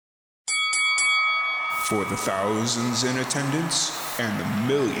for the thousands in attendance and the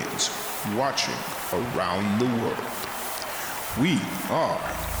millions watching around the world. We are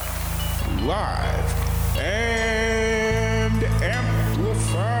live and amplified.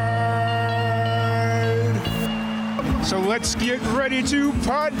 So let's get ready to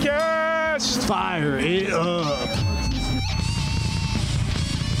podcast. Fire it up.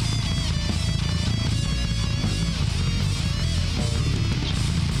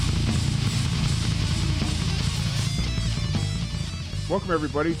 Welcome,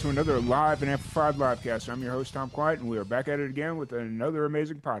 everybody, to another live and amplified livecast. I'm your host, Tom Quiet, and we are back at it again with another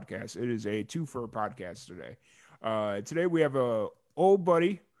amazing podcast. It is a two-for podcast today. Today we have a old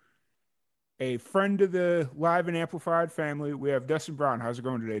buddy, a friend of the live and amplified family. We have Dustin Brown. How's it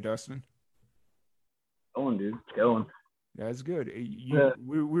going today, Dustin? Going, dude. It's going. That's good.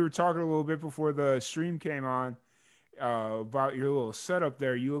 We were talking a little bit before the stream came on about your little setup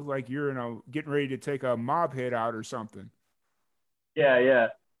there. You look like you're getting ready to take a mob hit out or something. Yeah.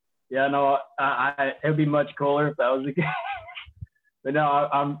 No, it'd be much cooler if that was the case. But no,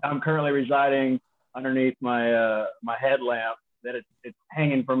 I'm currently residing underneath my my headlamp that it's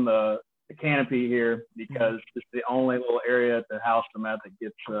hanging from the canopy here because it's the only little area at the house I'm at that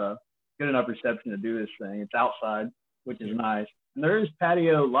gets good enough reception to do this thing. It's outside, which is nice, and there is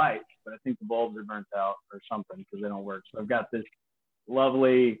patio lights, but I think the bulbs are burnt out or something because they don't work. So I've got this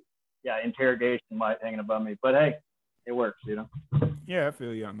lovely interrogation light hanging above me. But hey, it works, you know. Yeah, I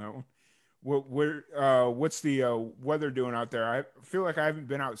feel you on that one. What's the weather doing out there? I feel like I haven't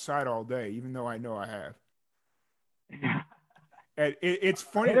been outside all day, even though I know I have. And it's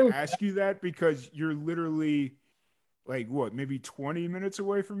funny to ask you that because you're literally like maybe 20 minutes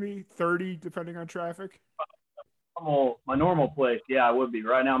away from me, 30 depending on traffic. My normal place, yeah, I would be.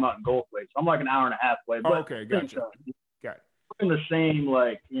 Right now I'm out in Gulf Lake, so I'm like an hour and a half away. But okay, gotcha. Got it. We're in the same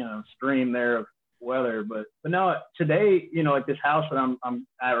stream there of weather, but no, today, like this house that I'm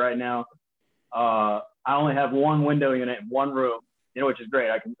at right now, I only have one window in it, one room, which is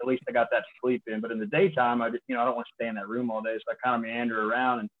great. I got that to sleep in. But in the daytime, I just, I don't want to stay in that room all day, so I kind of meander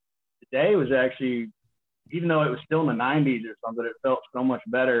around. And today was actually, even though it was still in the 90s or something, it felt so much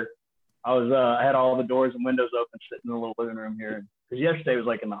better. I had all the doors and windows open, sitting in the little living room here, because yesterday was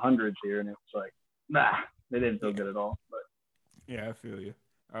like in the hundreds here, and it was like, they didn't feel good at all. But yeah, I feel you.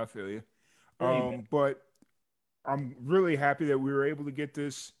 But I'm really happy that we were able to get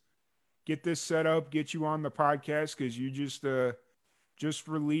this set up, get you on the podcast, because you just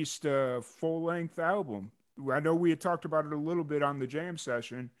released a full-length album. I know we had talked about it a little bit on the jam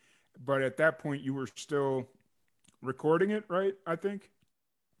session, but at that point you were still recording it, right? I think,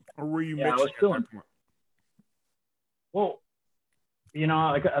 or were you mixing at that point? Well, that's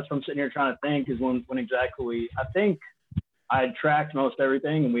what I'm sitting here trying to think is when exactly I think I had tracked most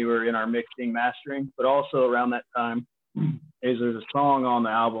everything, and we were in our mixing, mastering. But also around that time, there's a song on the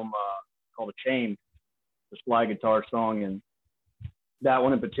album called "A Chain," the slide guitar song, and that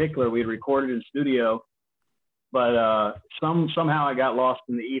one in particular we had recorded in studio, but somehow I got lost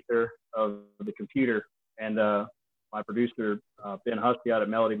in the ether of the computer, and my producer Ben Husky out at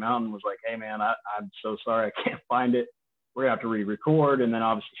Melody Mountain was like, "Hey man, I'm so sorry, I can't find it. We're gonna have to re-record," and then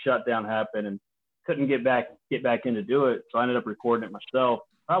obviously shutdown happened, and couldn't get back in to do it. So I ended up recording it myself.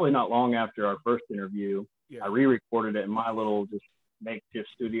 Probably not long after our first interview, I re-recorded it in my little just makeshift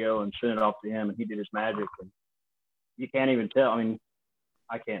studio and sent it off to him, and he did his magic. And you can't even tell. I mean,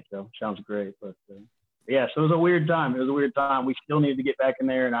 I can't tell. It sounds great, but yeah. So it was a weird time. We still needed to get back in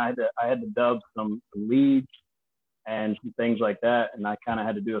there, and I had to dub some leads and some things like that, and I kind of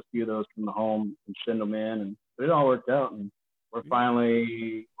had to do a few of those from the home and send them in, and it all worked out, and we're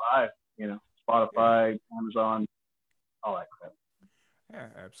finally live. Spotify, Amazon, all that crap. Yeah,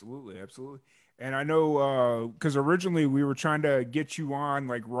 absolutely. And I know because originally we were trying to get you on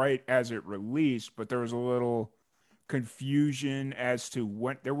like right as it released, but there was a little confusion as to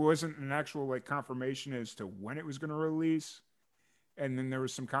when. There wasn't an actual like confirmation as to when it was going to release, and then there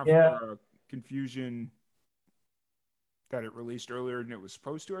was some confusion that it released earlier than it was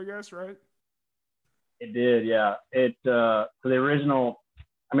supposed to, I guess, right? It did, yeah. For the original.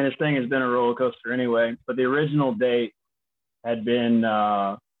 I mean, this thing has been a roller coaster anyway, but the original date had been,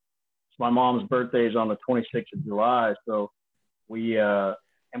 my mom's birthday is on the 26th of July. So we had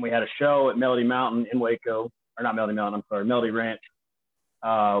a show at Melody Mountain in Waco, or not Melody Mountain, I'm sorry, Melody Ranch,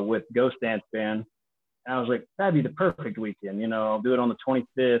 with Ghost Dance Band. And I was like, that'd be the perfect weekend. I'll do it on the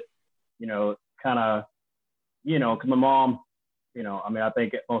 25th, kind of, cause my mom, I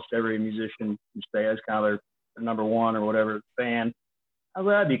think most every musician can say that's kind of their number one or whatever fan. I was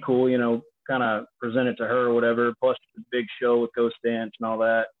like, that'd be cool, kind of present it to her or whatever, plus the big show with Ghost Dance and all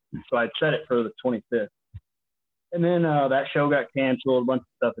that. So I'd set it for the 25th. And then that show got canceled. A bunch of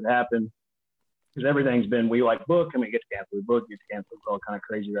stuff had happened because everything's been, we like book and it gets canceled. We book, gets canceled. It's all kind of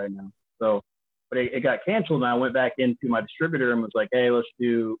crazy right now. So, but it got canceled, and I went back into my distributor and was like, hey, let's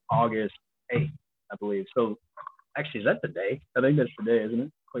do August 8th, I believe. So actually, is that the day? I think that's the day, isn't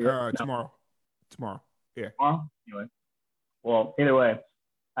it? Oh, yeah. Tomorrow. Tomorrow. Yeah. Tomorrow? Anyway. Well, either way,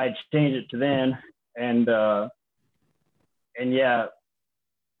 I changed it to then, and yeah,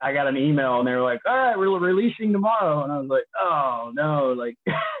 I got an email and they were like, all right, we're releasing tomorrow. And I was like, oh no, like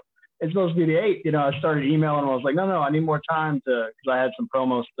it's supposed to be the 8th. You know, I started emailing and I was like, no, I need more time because I had some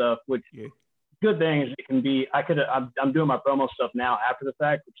promo stuff, which good thing is it can be, I'm doing my promo stuff now after the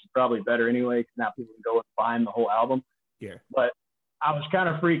fact, which is probably better anyway, because now people can go and find the whole album. Yeah. But I was kind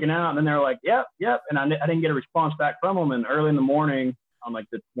of freaking out, and then they were like, yep. And I didn't get a response back from them. And early in the morning on like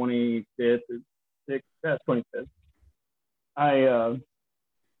the 25th or 6th, that's 25th,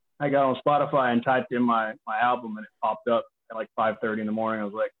 I got on Spotify and typed in my album, and it popped up at like 5:30 in the morning. I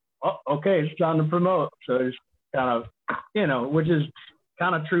was like, oh, okay, it's time to promote. So it's kind of, you know, which is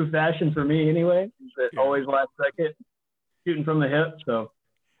kind of true fashion for me anyway. It's always last second, shooting from the hip. So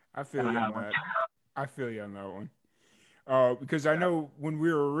I feel you on that. I feel you on that one. Because I know when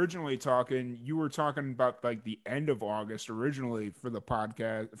we were originally talking, you were talking about like the end of August originally for the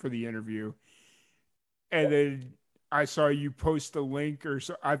podcast, for the interview. And then I saw you post a link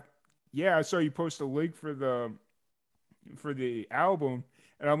I saw you post a link for the album.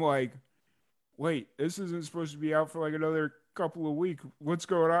 And I'm like, wait, this isn't supposed to be out for like another couple of weeks. What's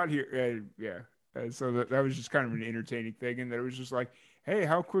going on here? And and so that was just kind of an entertaining thing. And then it was just like, hey,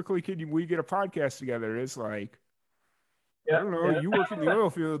 how quickly we get a podcast together? It's like, I don't know. You work in the oil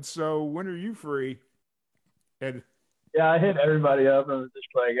field, so when are you free? And I hit everybody up and was just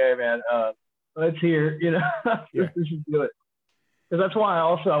like, hey, man, let's hear, you know, we should do it. Because that's why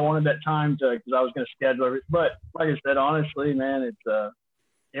I wanted that time because I was going to schedule everything. But like I said, honestly, man,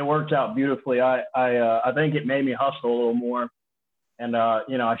 it worked out beautifully. I think it made me hustle a little more. And,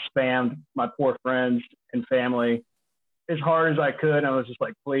 you know, I spammed my poor friends and family as hard as I could. I was just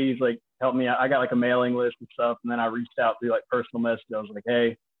like, please, like, help me out. I got like a mailing list and stuff. And then I reached out through like personal messages. I was like,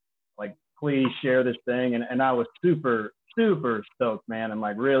 hey, like, please share this thing. And I was super, super stoked, man. I'm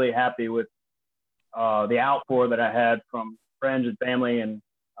like really happy with the outpour that I had from friends and family and,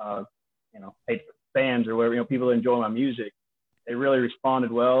 you know, fans or whatever, you know, people that enjoy my music. They really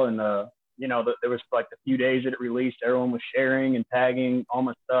responded well. And, you know, there was like a few days that it released, everyone was sharing and tagging all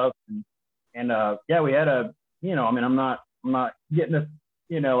my stuff. And we had you know, I mean, I'm not getting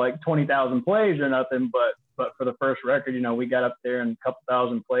you know, like 20,000 plays or nothing, but for the first record, you know, we got up there in a couple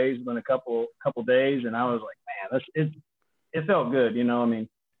thousand plays within a couple days. And I was like, man, it felt good. You know, I mean,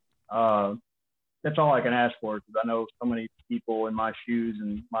 that's all I can ask for, because I know so many people in my shoes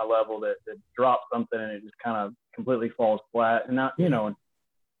and my level that drop something and it just kind of completely falls flat. And now, you know, and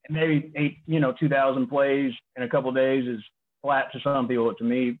maybe 2,000 plays in a couple of days is flat to some people. But to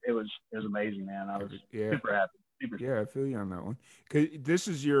me, it was amazing, man. I was super happy. I feel you on that one. 'Cause this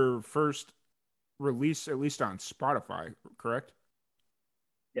is your first release, at least on Spotify, correct?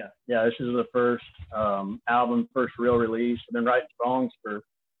 Yeah. This is the first album, first real release. I've been writing songs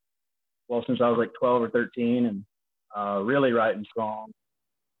since I was like 12 or 13, and really writing songs.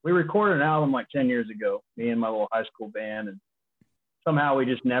 We recorded an album like 10 years ago, me and my little high school band, and somehow we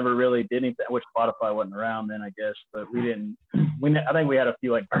just never really did anything, which Spotify wasn't around then, I guess, but we didn't. I think we had a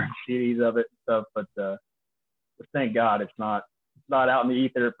few like burned CDs of it and stuff, but thank God it's not out in the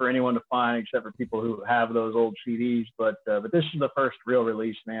ether for anyone to find except for people who have those old CDs. But this is the first real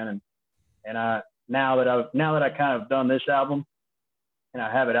release, man, and now that I kind of done this album and I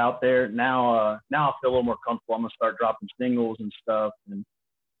have it out there now I feel a little more comfortable. I'm gonna start dropping singles and stuff and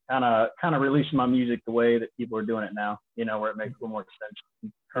kind of releasing my music the way that people are doing it now, you know, where it makes a little more sense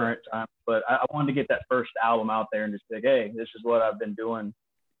in current time. But I wanted to get that first album out there and just say, hey, this is what I've been doing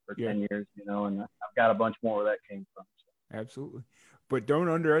for 10 years, you know, and I've got a bunch more where that came from. So. Absolutely. But don't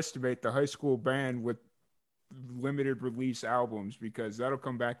underestimate the high school band with limited release albums, because that'll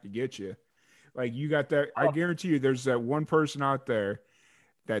come back to get you. Like you got that. I guarantee you there's that one person out there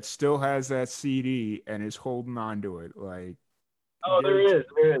that still has that CD and is holding on to it. Like, there is.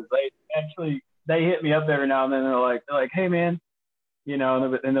 They hit me up every now and then. They're like, hey man, you know,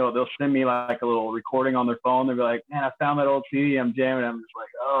 and they'll send me like a little recording on their phone. They'll be like, man, I found that old CD. I'm jamming. I'm just like,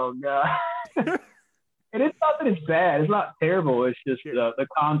 oh God. And it's not that it's bad. It's not terrible. It's just the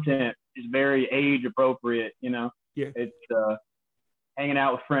content is very age appropriate. You know, it's hanging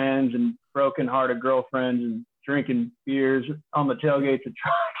out with friends and broken-hearted girlfriends and drinking beers on the tailgates of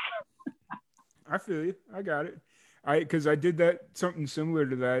trucks. I feel you. I got it. Because I did that something similar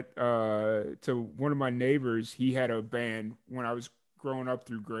to that to one of my neighbors. He had a band when I was growing up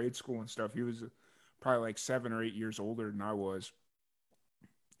through grade school and stuff. He was probably like 7 or 8 years older than I was.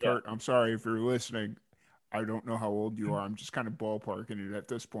 Yeah. Kurt, I'm sorry if you're listening. I don't know how old you are. I'm just kind of ballparking it at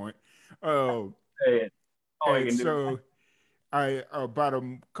this point. Oh, Hey, all I and can do. so I about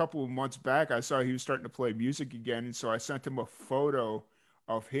a couple of months back, I saw he was starting to play music again, and so I sent him a photo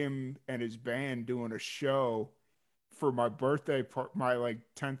of him and his band doing a show for my birthday part, my like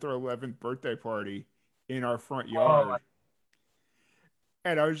 10th or 11th birthday party in our front Oh, yard.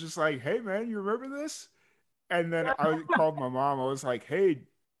 And I was just like, "Hey man, you remember this?" And then I called my mom. I was like, "Hey,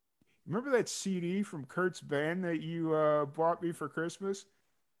 remember that CD from Kurt's band that you bought me for Christmas?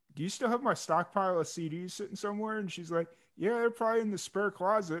 Do you still have my stockpile of CDs sitting somewhere?" And she's like, "Yeah, they're probably in the spare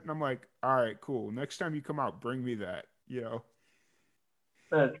closet." And I'm like, "All right, cool. Next time you come out, bring me that, you know?"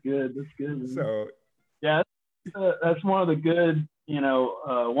 that's good. That's good, man. So, Yeah, that's one of the good,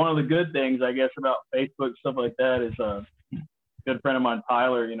 one of the good things I guess about Facebook stuff like that is a good friend of mine,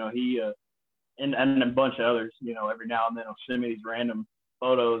 Tyler. He and a bunch of others. Every now and then he'll send me these random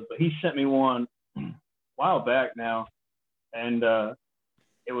photos, but he sent me one a while back now, and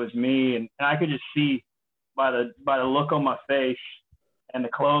it was me, and I could just see by the look on my face and the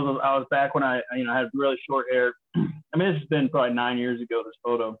clothes. I was back when I had really short hair. I mean, this has been probably 9 years ago. This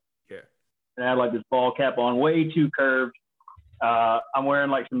photo. yeah. And I had like this ball cap on, way too curved. I'm wearing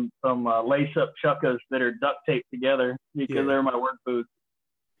like some lace-up chukkas that are duct taped together because Yeah. they're my work boots.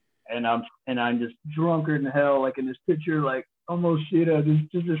 And I'm just drunker than hell, like in this picture, like almost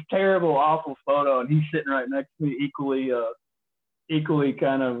just this terrible, awful photo. And he's sitting right next to me, equally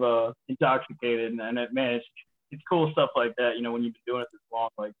kind of intoxicated. And man, it's cool stuff like that. When you've been doing it this long,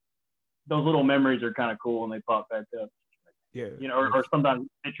 like those little memories are kind of cool when they pop back up. Yeah. Or sometimes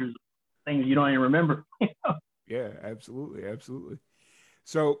pictures of things you don't even remember. Yeah, absolutely. Absolutely.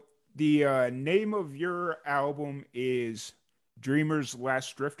 So, the name of your album is Dreamer's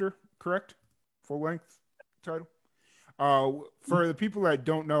Last Drifter, correct? Full length title? For the people that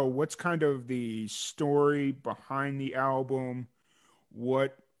don't know, what's kind of the story behind the album? Why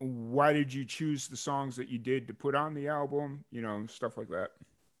did you choose the songs that you did to put on the album? Stuff like that.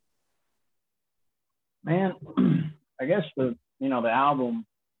 Man, I guess the album,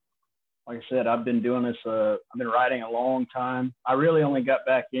 like I said, I've been doing this. I've been writing a long time. I really only got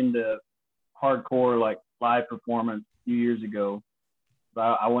back into hardcore like live performance a few years ago.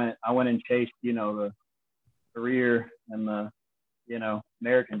 I went and chased the career and the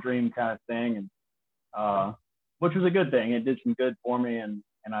American dream kind of thing, and which was a good thing. It did some good for me,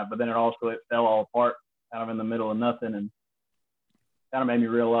 but then it fell all apart kind of in the middle of nothing, and kind of made me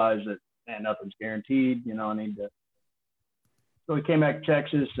realize that man, nothing's guaranteed. I need to. So we came back to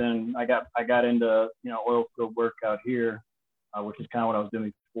Texas, and I got into oil field work out here, which is kind of what I was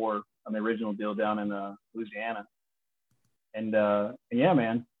doing before on the original deal down in Louisiana. And yeah,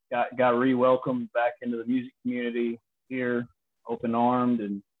 man, got re-welcomed back into the music community here, open armed,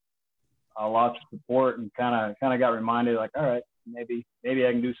 and lots of support, and kind of got reminded like, all right, maybe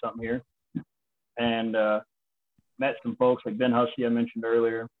I can do something here. And met some folks like Ben Hussey I mentioned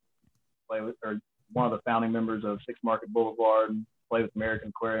earlier, or one of the founding members of Six Market Boulevard, and play with American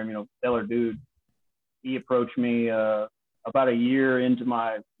Aquarium. Stellar dude. He approached me about a year into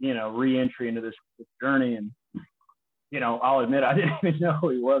my re-entry into this journey, and I'll admit I didn't even know who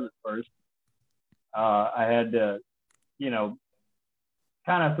he was at first. I had to,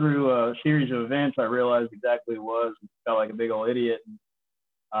 kind of through a series of events, I realized exactly who he was, and felt like a big old idiot.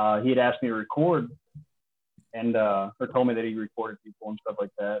 And, he had asked me to record, and or told me that he recorded people and stuff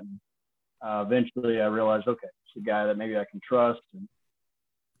like that. And eventually I realized, okay, it's a guy that maybe I can trust, and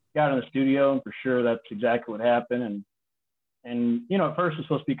got in the studio, and for sure that's exactly what happened. And at first it's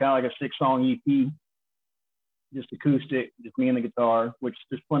supposed to be kind of like a 6-song EP, just acoustic, just me and the guitar, which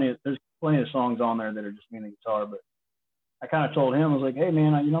there's plenty of songs on there that are just me and the guitar. But I kind of told him, I was like, hey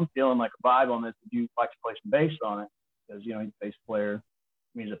man, I'm feeling like a vibe on this. Would you like to play some bass on it? Because he's a bass player,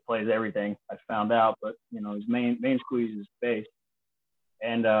 means it plays everything. I found out, but his main squeeze is bass.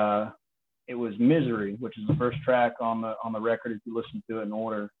 And it was Misery, which is the first track on the record if you listen to it in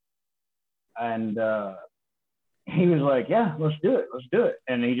order. And he was like, yeah, let's do it.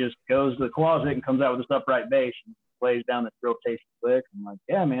 And he just goes to the closet and comes out with this upright bass and plays down this real tasty lick. I'm like,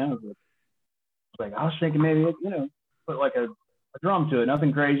 yeah, man. I was thinking maybe put like a drum to it,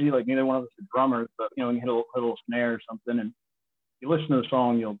 nothing crazy. Like neither one of us are drummers, but we can hit a little snare or something. And if you listen to the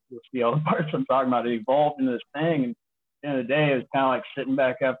song, you'll see all the parts I'm talking about. It evolved into this thing, and at the end of the day, it was kind of like sitting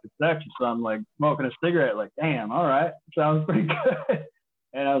back after sex or something, like smoking a cigarette. Like, damn, all right, sounds pretty good.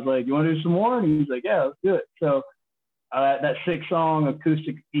 And I was like, you want to do some more? And he's like, yeah, let's do it. So that 6-song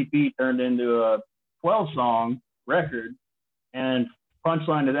acoustic EP turned into a 12-song record. And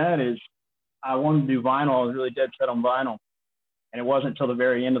punchline to that is I wanted to do vinyl. I was really dead set on vinyl. And it wasn't until the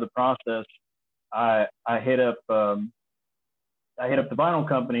very end of the process I hit up the vinyl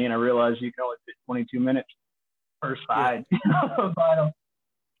company and I realized you can only fit 22 minutes per side of vinyl.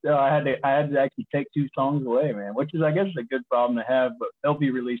 So I had to actually take 2 songs away, man, which is, I guess, a good problem to have, but they'll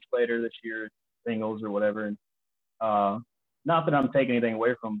be released later this year, singles or whatever. And not that I'm taking anything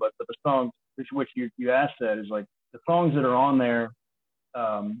away from, but the songs, which you asked that, is like the songs that are on there,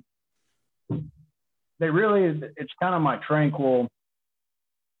 they really, it's kind of my tranquil,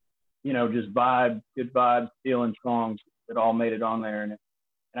 just good vibes, feeling songs that all made it on there. And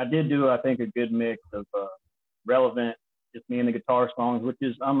I did do, I think, a good mix of relevant, just me and the guitar songs, which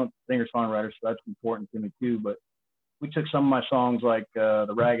is, I'm a singer-songwriter, so that's important to me too. But we took some of my songs like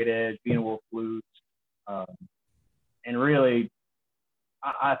The Ragged Edge, Being a Wolf Blues, and really,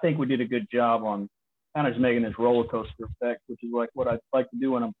 I think we did a good job on kind of just making this roller coaster effect, which is like what I like to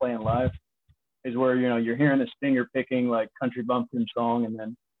do when I'm playing live, is where, you're hearing this finger picking like country bumpkin song and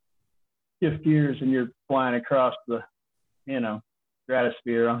then shift gears and you're flying across the,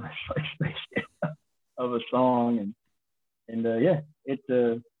 stratosphere on this like spaceship of a song. And it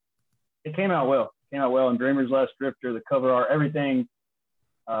came out well. And Dreamer's Last Drifter, the cover art, everything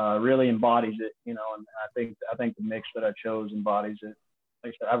really embodies it, and I think the mix that I chose embodies it.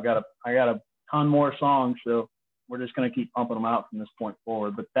 Like I said, I got a ton more songs, so we're just gonna keep pumping them out from this point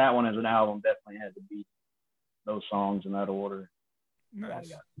forward. But that one as an album definitely had to be those songs in that order.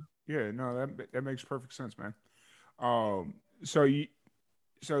 Nice. Yeah, no, that makes perfect sense, man.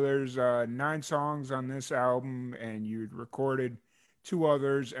 So there's 9 songs on this album, and you'd recorded 2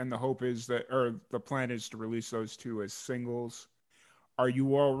 others, and the hope is that, or the plan is to release those 2 as singles. Are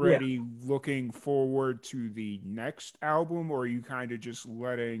you already looking forward to the next album, or are you kind of just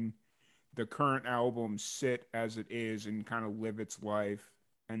letting the current album sit as it is and kind of live its life,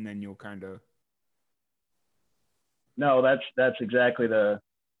 and then you'll kind of... No, that's exactly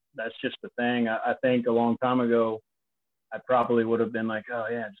that's just the thing. I think a long time ago, I probably would have been like, oh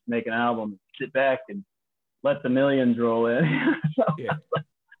yeah, just make an album, sit back and let the millions roll in.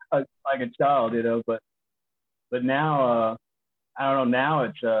 like a child, but now, I don't know, now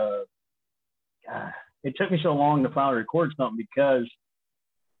it's, it took me so long to finally record something because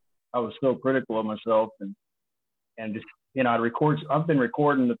I was so critical of myself and just, I've been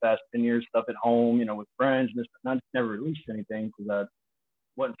recording the past 10 years stuff at home, with friends, and I just never released anything because I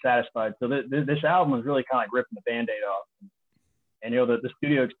wasn't satisfied. So this album was really kind of like ripping the Band-Aid off. And the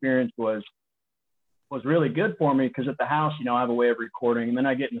studio experience was really good for me because at the house, I have a way of recording. And then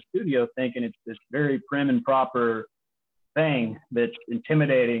I get in the studio thinking it's this very prim and proper thing that's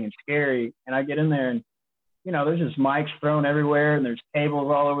intimidating and scary. And I get in there and, there's just mics thrown everywhere and there's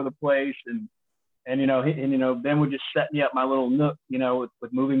cables all over the place. And Ben would just set me up my little nook,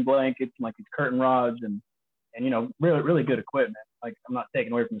 with moving blankets and like these curtain rods and really, really good equipment. Like I'm not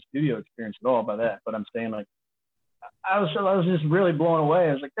taking away from the studio experience at all by that, but I'm saying like, I was just really blown away.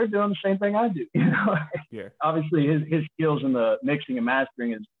 I was like, they're doing the same thing I do. Yeah. Obviously his skills in the mixing and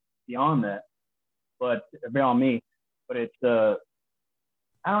mastering is beyond that, but beyond me, but it's,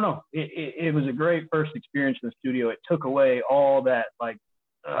 I don't know. It was a great first experience in the studio. It took away all that like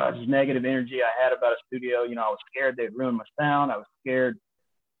just negative energy I had about a studio. I was scared they'd ruin my sound. I was scared,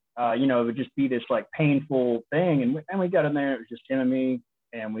 it would just be this like painful thing. And we got in there. It was just him and me,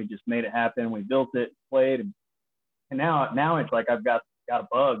 and we just made it happen. We built it, played, and now it's like I've got a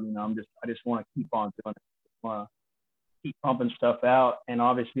bug. I just want to keep on doing it. I want to keep pumping stuff out. And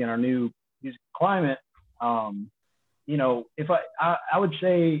obviously in our new music climate, if I would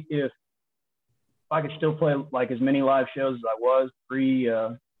say if I could still play like as many live shows as I was pre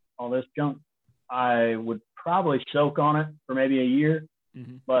all this junk, I would probably soak on it for maybe a year.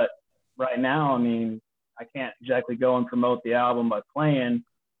 Mm-hmm. But right now, I can't exactly go and promote the album by playing.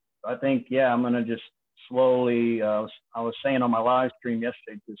 I think, I'm going to just slowly, I was saying on my live stream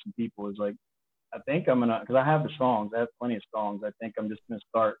yesterday to some people, is like, I think I'm going to, because I have the songs, I have plenty of songs. I think I'm just going to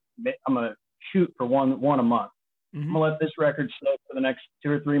start, I'm going to shoot for one a month. Mm-hmm. I'm going to let this record soak for the next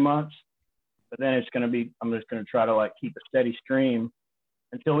 2 or 3 months. But then it's going to be, I'm just going to try to like keep a steady stream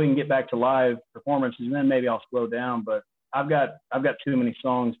until we can get back to live performances. And then maybe I'll slow down. But I've got too many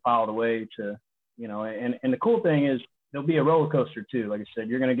songs piled away to, and the cool thing is there'll be a roller coaster too. Like I said,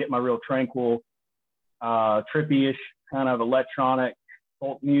 you're going to get my real tranquil, trippy-ish kind of electronic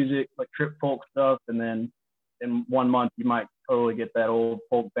folk music, like trip folk stuff. And then in 1 month, you might totally get that old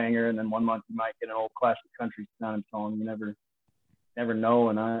folk banger. And then 1 month, you might get an old classic country sounding song. You never know.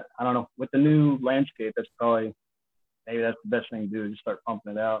 And I don't know, with the new landscape, that's probably maybe that's the best thing to do, is just start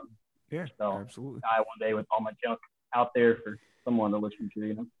pumping it out. Yeah, So absolutely. die one day with all my junk out there for someone to listen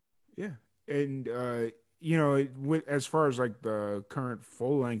to, Yeah, and you know, as far as like the current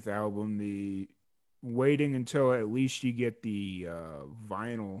full length album, the waiting until at least you get the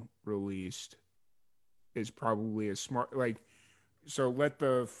vinyl released is probably a smart, like, so let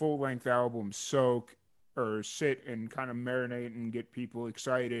the full length album soak or sit and kind of marinate and get people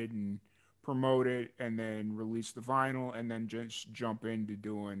excited and promote it, and then release the vinyl, and then just jump into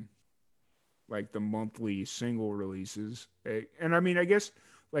doing like the monthly single releases. And I mean, I guess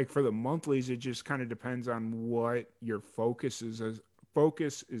like for the monthlies, it just kind of depends on what your focus is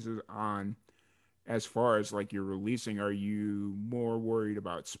on. As far as like you're releasing, are you more worried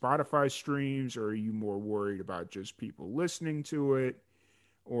about Spotify streams, or are you more worried about just people listening to it,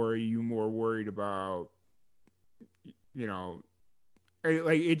 or are you more worried about, you know,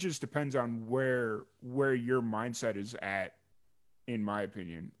 like it just depends on where your mindset is at, in my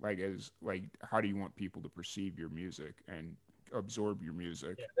opinion. Like, as like, how do you want people to perceive your music and absorb your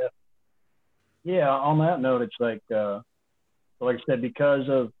music? Yeah. Yeah. On that note, it's like I said, because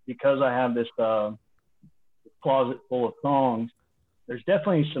I have this closet full of songs, there's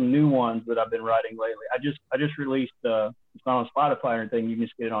definitely some new ones that I've been writing lately. I just released it's not on Spotify or anything. You can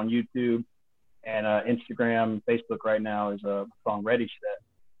just get it on YouTube and Instagram, Facebook right now is a song Ready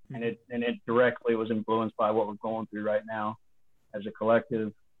Set, and it directly was influenced by what we're going through right now as a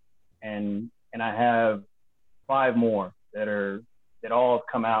collective, and I have 5 more that all have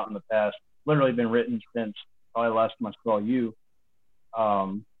come out in the past, literally been written since probably the last time I saw you.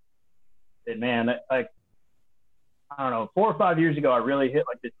 Um, that man, like I don't know, 4 or 5 years ago, I really hit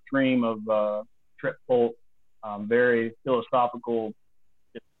like this stream of trip folk, very philosophical,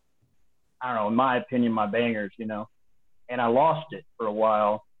 just, I don't know, in my opinion, my bangers, and I lost it for a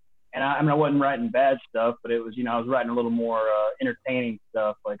while. And I mean, I wasn't writing bad stuff, but it was, I was writing a little more entertaining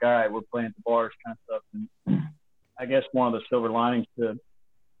stuff, like, all right, we're playing at the bars kind of stuff. And I guess one of the silver linings to,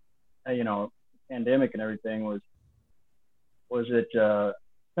 pandemic and everything was it spent a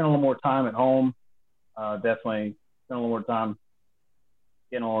little more time at home, definitely spent a little more time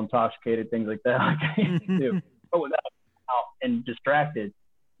getting all intoxicated, things like that. Like I used to do. But without out and distracted,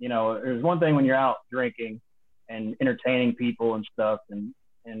 there's one thing when you're out drinking and entertaining people and stuff, and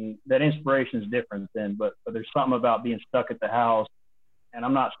that inspiration is different then. But there's something about being stuck at the house. And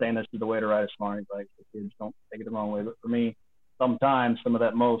I'm not saying this is the way to write a song. Like, kids, don't take it the wrong way. But for me, sometimes some of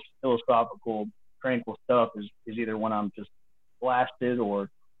that most philosophical, tranquil stuff is either when I'm just blasted, or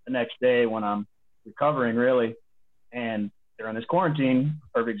the next day when I'm recovering, really. And during this quarantine,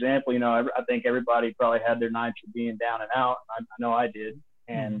 perfect example, I think everybody probably had their nights of being down and out. I know I did.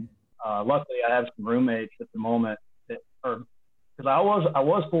 And luckily I have some roommates at the moment because I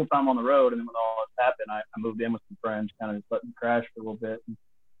was full time on the road, and then when all this happened, I moved in with some friends, kind of just let them crash for a little bit. And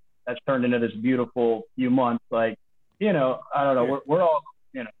that's turned into this beautiful few months. Like, I don't know, we're all,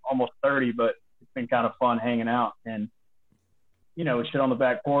 almost 30, but it's been kind of fun hanging out. And, we sit on the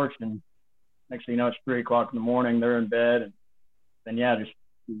back porch, and next thing you know, it's 3 o'clock in the morning, they're in bed. And then, just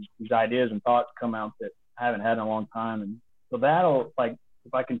these ideas and thoughts come out that I haven't had in a long time. And so that'll, like,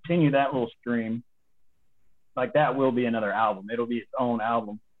 if I continue that little stream, like, that will be another album. It'll be its own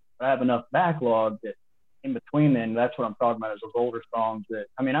album. But I have enough backlog that in between then, that's what I'm talking about, is those older songs that,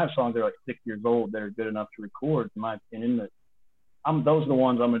 I mean, I have songs that are like 6 years old that are good enough to record, in my opinion. That those are the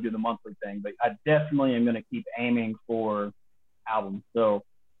ones I'm going to do the monthly thing. But I definitely am going to keep aiming for albums. So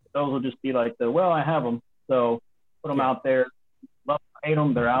those will just be like I have them. So put them out there. Love, hate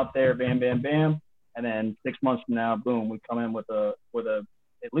them. They're out there. Bam, bam, bam. And then 6 months from now, boom, we come in with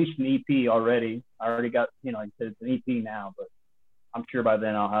at least an EP already. I already got, like I said, it's an EP now, but I'm sure by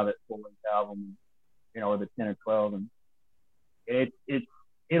then I'll have it full length album, with a 10 or 12. And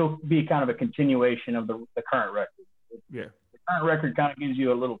it'll be kind of a continuation of the current record. Yeah. The current record kind of gives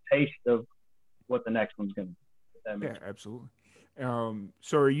you a little taste of what the next one's going to be. Yeah, absolutely.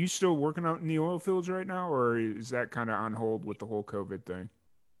 So are you still working out in the oil fields right now, or is that kind of on hold with the whole COVID thing?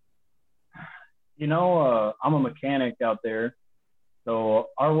 I'm a mechanic out there. So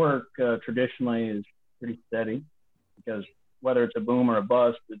our work traditionally is pretty steady, because whether it's a boom or a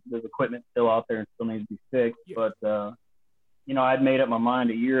bust, the equipment's still out there and still needs to be fixed. Yeah. But, I'd made up my mind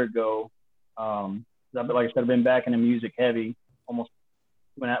a year ago. Like I said, I've been back into music heavy almost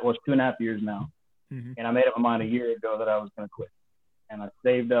 2.5 years now. Mm-hmm. And I made up my mind a year ago that I was going to quit. And I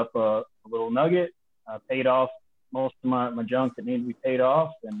saved up a little nugget. I paid off most of my junk that needed to be paid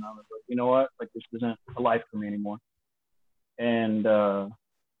off. And I was like, you know what? Like, this isn't a life for me anymore. And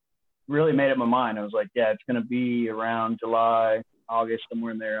really made up my mind. I was like, yeah, it's going to be around July, August,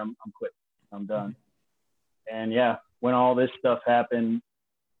 somewhere in there. I'm quitting. I'm done. And yeah, when all this stuff happened,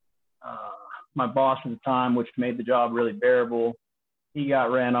 my boss at the time, which made the job really bearable, he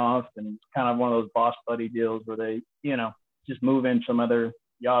got ran off, and it's kind of one of those boss buddy deals where they, just move in some other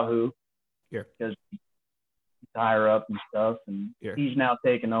Yahoo. Yeah. Because he's higher up and stuff, and he's now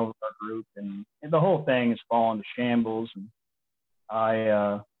taken over our group, and the whole thing has fallen to shambles. And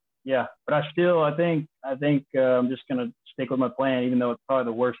but I think I'm just gonna stick with my plan, even though it's probably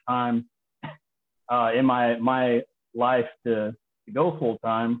the worst time in my life to go full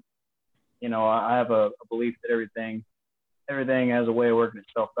time. I have a belief that everything has a way of working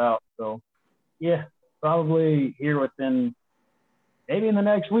itself out. So yeah, probably here within maybe in the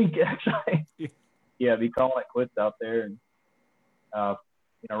next week, actually. Be calling it quits out there, and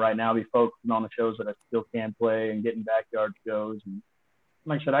right now be focusing on the shows that I still can play and getting backyard shows. And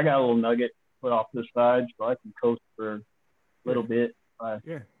like I said, I got a little nugget put off to the side, so I can coast for a little bit.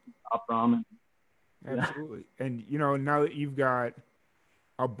 Top ramen. Absolutely. And now that you've got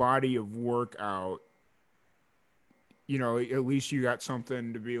a body of work out, at least you got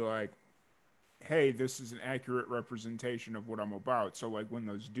something to be like, hey, this is an accurate representation of what I'm about. So like when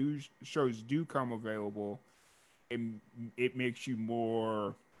those shows do come available, it makes you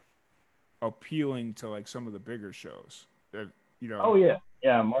more appealing to like some of the bigger shows that, Oh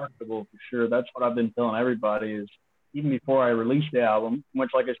yeah, marketable for sure. That's what I've been telling everybody is even before I released the album, which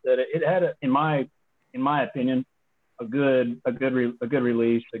like I said, it had in my opinion, a good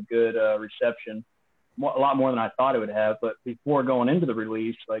release, a good reception, a lot more than I thought it would have. But before going into the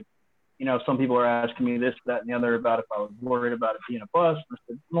release, like, some people are asking me this, that, and the other about if I was worried about it being a bust. And I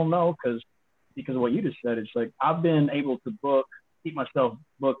said, well, no, because of what you just said. It's like I've been able to keep myself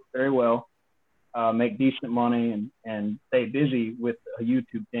booked very well, make decent money, and stay busy with a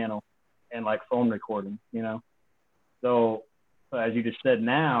YouTube channel and like phone recording, So as you just said,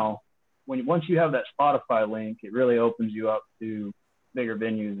 now once you have that Spotify link, it really opens you up to bigger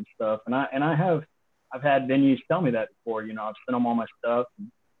venues and stuff. And I've had venues tell me that before. I've sent them all my stuff.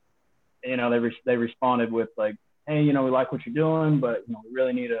 And, they responded with like, hey, we like what you're doing, but we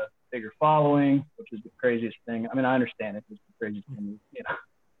really need a bigger following, which is the craziest thing. I mean, I understand it. It's the craziest thing,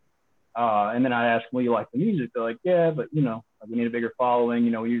 And then I asked, well, you like the music? They're like, yeah, but we need a bigger following.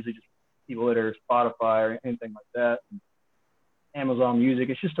 We usually just people that are Spotify or anything like that, and Amazon Music.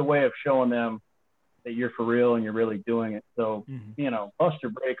 It's just a way of showing them that you're for real and you're really doing it. So, bust or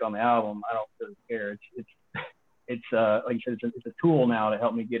break on the album, I don't really care. It's like you said, it's a tool now to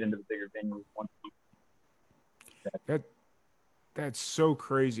help me get into the bigger venues. That's so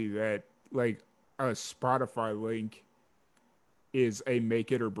crazy that like a Spotify link is a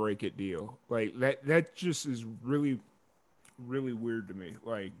make it or break it deal. Like that just is really, really weird to me.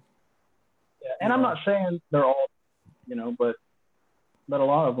 Like, and I'm not saying they're all, but a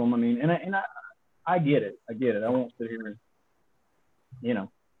lot of them. I mean, and I get it. I won't sit here and,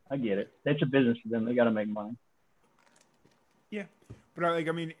 I get it. It's a business for them. They got to make money. Yeah, but I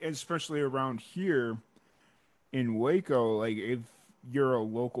mean, especially around here in Waco, like if you're a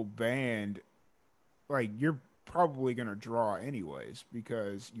local band, like you're probably gonna draw anyways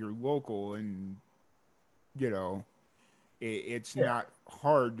because you're local and it's not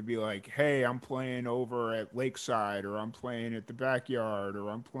hard to be like, hey, I'm playing over at Lakeside or I'm playing at the Backyard or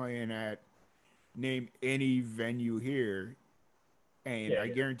I'm playing at name any venue here. And I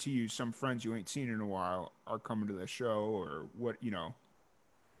guarantee you some friends you ain't seen in a while are coming to the show or what,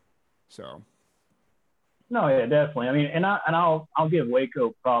 So. No, yeah, definitely. I mean, and I'll give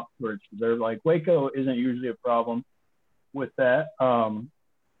Waco props where it's deserved. Like Waco isn't usually a problem with that.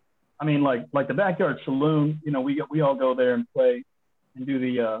 I mean, like the Backyard Saloon, we all go there and play and do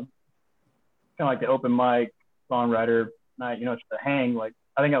the kind of like the open mic songwriter night. It's the hang. Like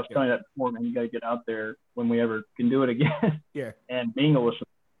I think I was telling you that before, man. You got to get out there when we ever can do it again. Yeah. And mingle with some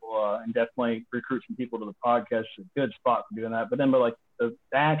people and definitely recruit some people to the podcast is a good spot for doing that. But like the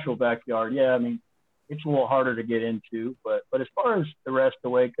actual Backyard, I mean, it's a little harder to get into. But as far as the rest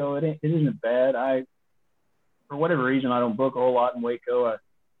of Waco, it isn't bad. For whatever reason, I don't book a whole lot in Waco. I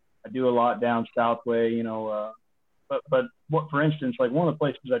do a lot down Southway, but what, for instance, like one of the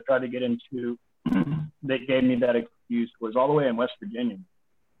places I tried to get into that gave me that excuse was all the way in West Virginia.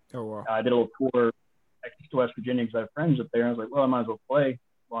 Oh, wow. I did a little tour to West Virginia because I have friends up there. And I was like, well, I might as well play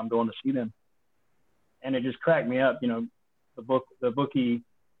while I'm going to see them. And it just cracked me up. The bookie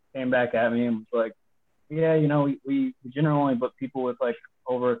came back at me and was like, yeah, we generally only book people with like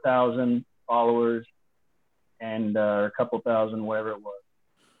over 1,000 followers and a couple thousand, whatever it was.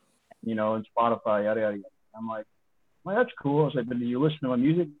 And Spotify, yada, yada, yada. I'm like, that's cool. I was like, but did you listen to my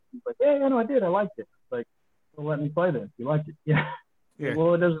music? He's like, yeah, no, I did. I liked it. Like, well, let me play this. You liked it? Yeah. Yeah.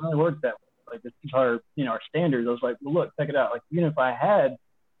 Well, it doesn't really work that way. like this is our, our standards. I was like, well, look, check it out. Like, even if I had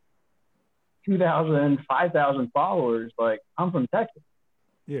 2,000, 5,000 followers, like, I'm from Texas.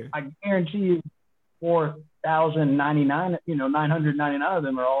 Yeah. I guarantee you 4,099, 999 of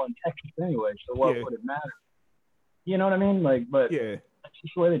them are all in Texas anyway. So what would it matter? You know what I mean? Like, but yeah, that's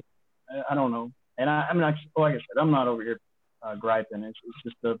just the way I don't know. And I mean, like I said, I'm not over here griping. It's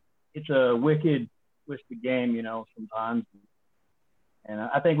just a wicked, twisted game, sometimes. And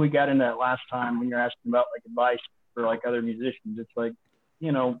I think we got into that last time when you're asking about like advice for like other musicians. It's like,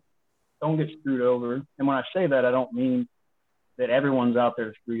 don't get screwed over. And when I say that, I don't mean that everyone's out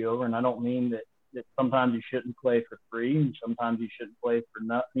there to screw you over, and I don't mean that sometimes you shouldn't play for free and sometimes you shouldn't play for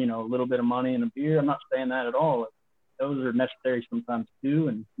a little bit of money and a beer. I'm not saying that at all. Those are necessary sometimes too,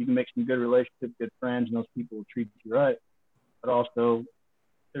 and you can make some good relationships, good friends, and those people will treat you right. But also,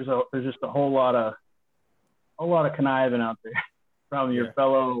 there's just a whole lot of conniving out there from your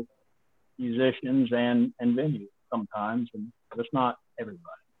fellow musicians and venues sometimes, and it's not everybody.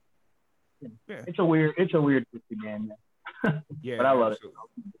 Yeah. It's a weird game. Yeah, but I love it.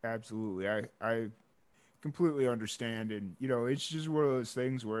 Absolutely, I completely understand, and it's just one of those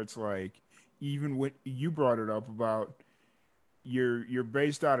things where it's like, even when you brought it up about you're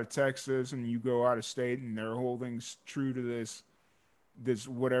based out of Texas and you go out of state and they're holding true to this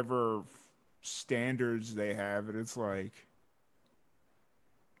whatever standards they have, and it's like,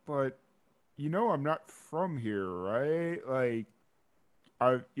 but I'm not from here, right? Like,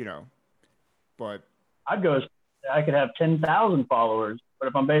 but I could have 10,000 followers, but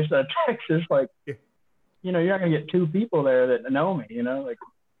if I'm based out of Texas, like, you're not gonna get two people there that know me, like,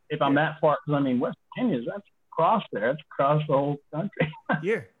 if I'm that far, because I mean, West Virginia, that's across there, that's across the whole country.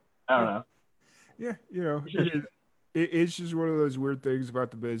 Yeah. I don't know. Yeah, it's just one of those weird things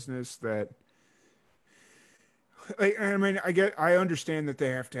about the business that, I mean, I understand that they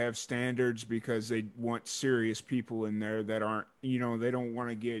have to have standards because they want serious people in there that aren't, they don't want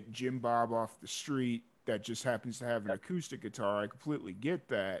to get Jim Bob off the street that just happens to have an acoustic guitar. I completely get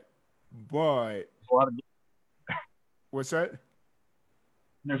that, but what's that?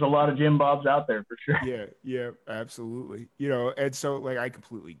 There's a lot of Jim Bobs out there for sure. Yeah, absolutely. And so, like, I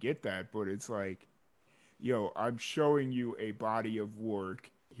completely get that, but it's like, I'm showing you a body of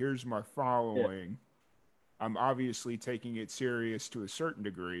work. Here's my following. Yeah. I'm obviously taking it serious to a certain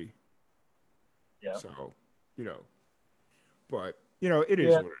degree. Yeah. So, but it is what it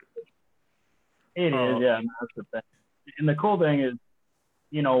is. It is, yeah. That's the thing. And the cool thing is,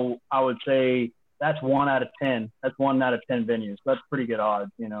 I would say that's 1 out of 10. That's 1 out of 10 venues. That's pretty good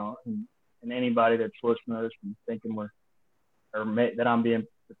odds, and anybody that's listening to this and thinking that I'm being,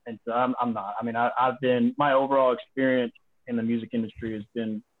 I'm not. I mean, I've been, my overall experience in the music industry has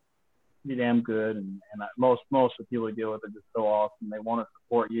been pretty damn good, and most of the people we deal with are just so awesome. They want to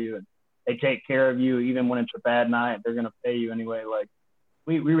support you, and they take care of you even when it's a bad night. They're going to pay you anyway. Like,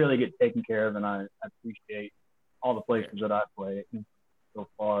 we really get taken care of, and I appreciate all the places that I play so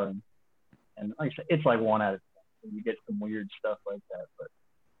far. And like I said, it's like 1 out of 10. You get some weird stuff like that, but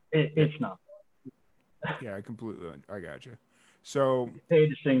it's not bad. Yeah, I got you. So you pay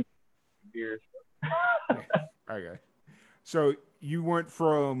to sing beer. Okay. So you went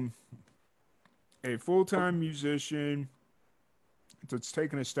from a full-time musician that's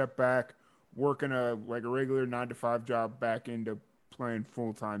taking a step back, working a regular 9-to-5 job, back into playing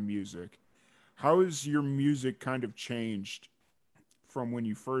full-time music. How has your music kind of changed from when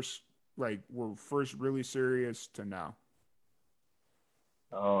you first were first really serious to now?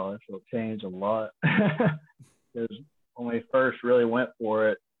 Oh, it's changed a lot. Because when we first really went for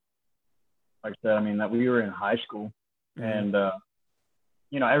it, like I said, I mean, that we were in high school, and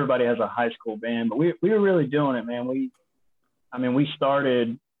everybody has a high school band, but we were really doing it, man. We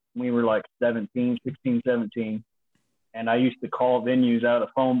started when we were like 16, 17, and I used to call venues out of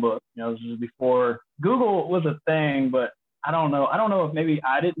the phone book. This is before Google was a thing, but I don't know if maybe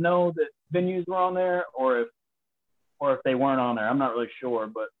I didn't know that venues were on there, or if they weren't on there. I'm not really sure,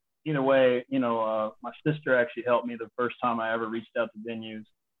 but either way, my sister actually helped me the first time I ever reached out to venues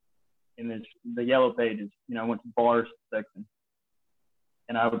in the yellow pages. I went to bars section,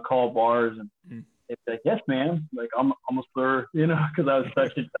 and I would call bars, and they'd be like, "Yes, ma'am." Like, I'm almost there, because I was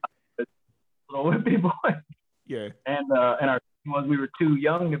such a little whippy boy. Yeah. And our thing was we were too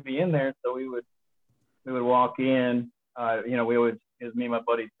young to be in there, so we would walk in. It was me and my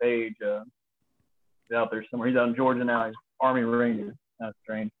buddy Paige. He's out there somewhere. He's out in Georgia now. He's Army Ranger. That's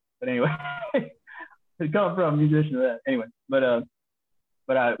strange, but anyway, he's come from a musician to that. Anyway, but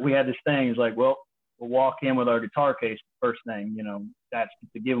we had this thing. It's like, well, we'll walk in with our guitar case first thing. That's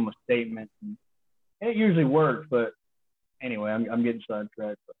to give them a statement, and it usually works. But anyway, I'm getting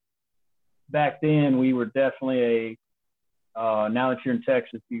sidetracked. back then we were definitely now that you're in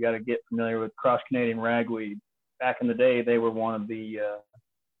Texas, you got to get familiar with Cross Canadian Ragweed. Back in the day, they were one of the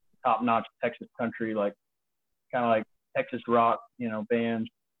top-notch Texas country, like kind of like Texas rock, bands,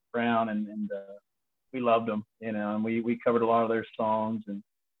 Brown, and we loved them, and we covered a lot of their songs and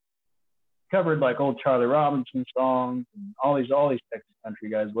covered like old Charlie Robinson songs and all these Texas country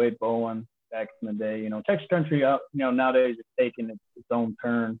guys, Wade Bowen back in the day. Texas country, nowadays it's taking its own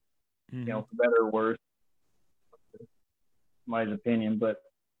turn, for better or worse, my opinion. But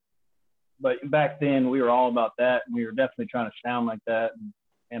back then we were all about that, and we were definitely trying to sound like that.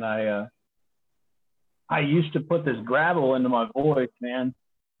 And I used to put this gravel into my voice, man.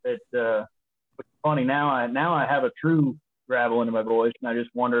 That which is funny now. I have a true gravel into my voice, and I just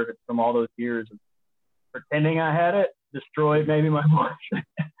wonder if it's from all those years of pretending I had it destroyed maybe my voice.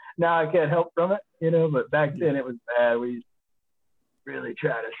 Now I can't help from it, But back then it was bad. We really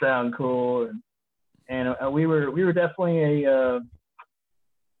tried to sound cool, and we were definitely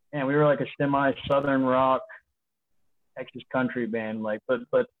we were like a semi-southern rock Texas country band, like but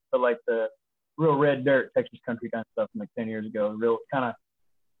like the real red dirt Texas country kind of stuff from like 10 years ago. Real kind of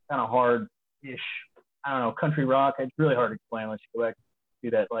hard-ish. I don't know, country rock. It's really hard to explain unless you go back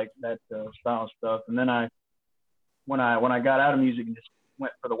and do that style stuff. And then when I got out of music and just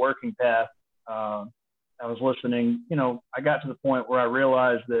went for the working path, I was listening. I got to the point where I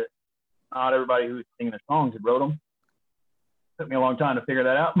realized that not everybody who was singing the songs had wrote them. Took me a long time to figure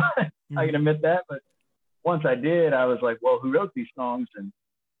that out. I can admit that, but once I did, I was like, well, who wrote these songs? And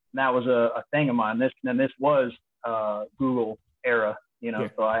that was a thing of mine. This was Google era,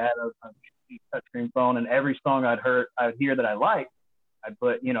 So I had a touchscreen phone, and every song I'd hear that I liked, I'd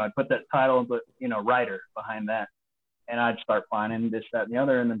put that title and put, writer behind that. And I'd start finding this, that, and the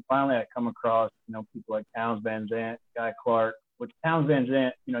other. And then finally I come across, people like Townes Van Zandt, Guy Clark, which Townes Van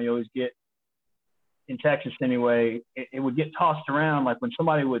Zandt, you always get in Texas anyway, it would get tossed around. Like when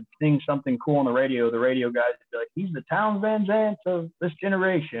somebody would sing something cool on the radio guys would be like, he's the Townes Van Zandt of this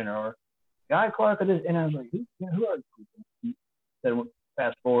generation, or Guy Clark of this. And I was like, who are these people? Then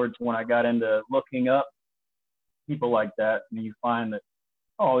fast forward to when I got into looking up people like that, and you find that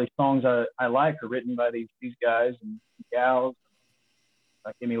all these songs I like are written by these guys and gals,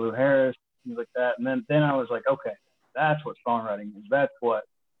 like Emmylou Harris, things like that. And then I was like, okay, that's what songwriting is. That's what,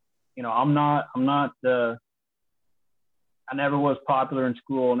 I never was popular in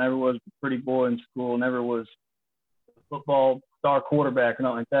school, never was the pretty boy in school, never was a football star quarterback or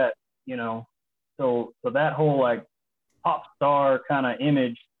nothing like that, So that whole like pop star kind of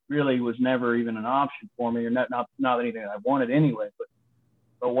image really was never even an option for me, or not anything I wanted anyway.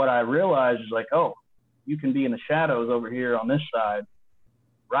 But what I realized is like, oh, you can be in the shadows over here on this side,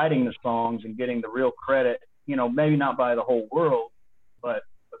 writing the songs and getting the real credit, maybe not by the whole world, but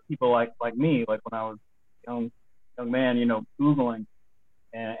people like me, like when I was young man, Googling,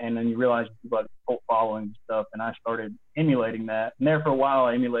 and then you realize people had cult following and stuff, and I started emulating that. And there for a while,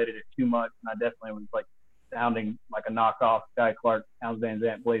 I emulated it too much, and I definitely was like sounding like a knockoff Guy Clark, Townes Van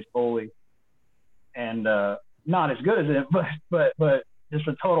Zandt, Blaze Foley, and not as good as him, but just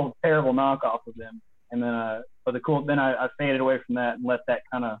a total terrible knockoff of them. And then, then I faded away from that and let that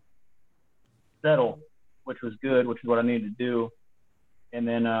kind of settle, which was good, which is what I needed to do. And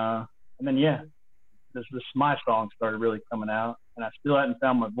then yeah, this my song started really coming out, and I still hadn't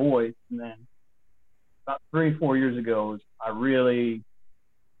found my voice. And then about 3-4 years ago, I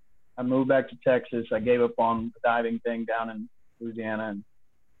moved back to Texas. I gave up on the diving thing down in Louisiana, and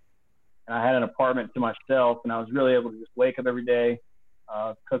I had an apartment to myself, and I was really able to just wake up every day,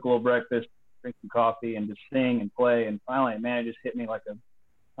 cook a little breakfast, drink some coffee, and just sing and play. And finally, man, it just hit me like a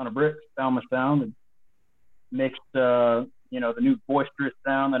ton of bricks. Found my sound and mixed, the new boisterous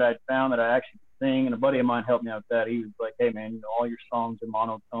sound that I'd found that I actually could sing. And a buddy of mine helped me out with that. He was like, hey, man, all your songs are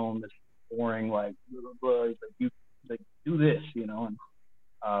monotone, this boring, like, blah, blah. He's like, do this, and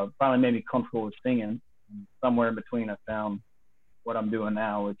finally made me comfortable with singing. And somewhere in between, I found what I'm doing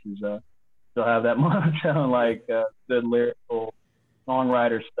now, which is still have that monotone, like good lyrical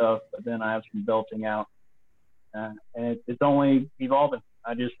songwriter stuff, but then I have some belting out, and it's only evolving.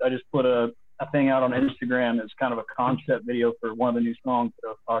 I just put a thing out on Instagram that's kind of a concept video for one of the new songs that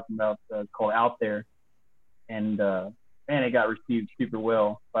I was talking about, called Out There, and man, it got received super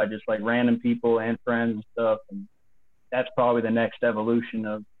well by just like random people and friends and stuff. And that's probably the next evolution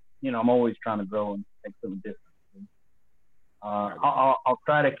of, I'm always trying to grow and make something different. I'll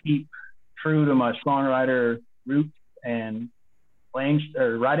try to keep true to my songwriter roots and playing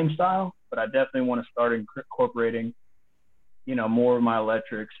or writing style, but I definitely want to start incorporating, more of my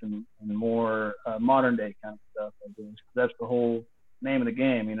electrics and more modern day kind of stuff. I guess. That's the whole name of the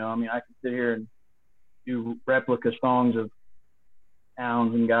game. You know, I mean, I can sit here and do replica songs of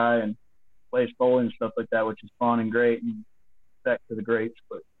Towns and Guy and play bowling and stuff like that, which is fun and great and respect to the greats.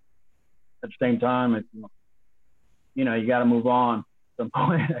 But at the same time, it's, you know, you got to move on at some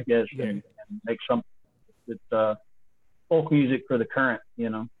point, I guess, Yeah. and make something that's folk music for the current, you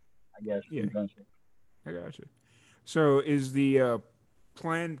know, I guess. Yeah. I gotcha. So is the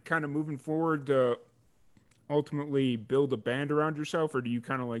plan kind of moving forward to ultimately build a band around yourself, or do you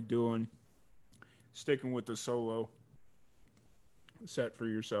kind of like doing sticking with the solo set for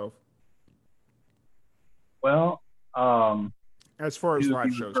yourself Well, as far as to be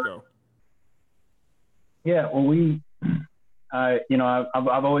live shows referred, go? yeah, well, you know,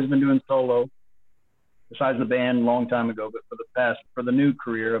 I've always been doing solo besides the band a long time ago, but for the new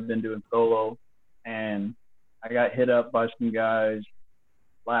career, I've been doing solo, and I got hit up by some guys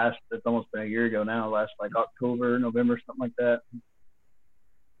it's almost been a year ago now, last like October, November, something like that.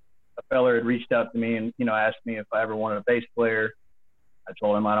 A fella had reached out to me and, you know, asked me if I ever wanted a bass player. I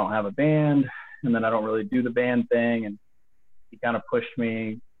told him I don't have a band, and then I don't really do the band thing. And he kind of pushed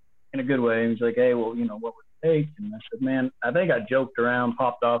me in a good way. He was like, hey, well, you know, what would it take? And I said, man, I think I joked around,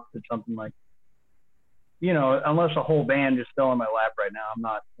 popped off to something like, you know, unless a whole band just fell in my lap right now, I'm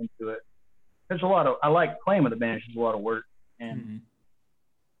not into it. I like playing with the band. It's just a lot of work. And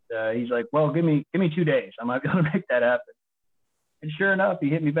he's like, well, give me 2 days. I might be able to make that happen. And sure enough, he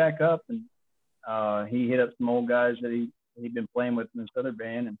hit me back up, and he hit up some old guys that he'd been playing with in this other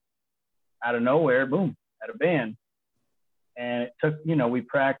band, and out of nowhere, boom, had a band. And it took, you know, we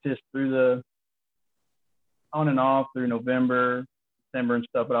practiced through on and off through November, December and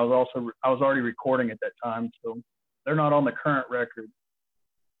stuff, but I was already recording at that time, so they're not on the current record,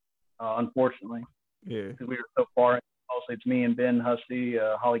 unfortunately. Yeah. Because we were so far. Mostly it's me and Ben Hussey,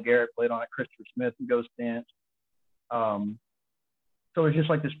 Holly Garrett played on it, Christopher Smith and Ghost Dance. So it's just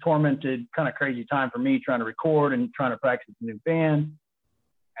like this tormented, kind of crazy time for me trying to record and trying to practice a new band.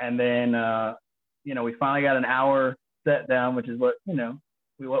 And then, you know, we finally got an hour set down, which is what, you know,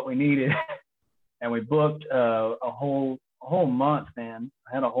 what we needed. And we booked a whole month, man.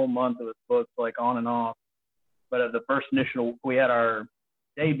 I had a whole month of it booked, like on and off. But at the first initial, we had our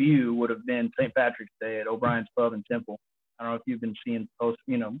debut would have been St. Patrick's Day at O'Brien's Pub in Temple. I don't know if you've been seeing posts,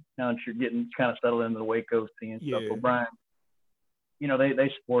 you know, now that you're getting kind of settled into the Waco scene and stuff. O'Brien, you know,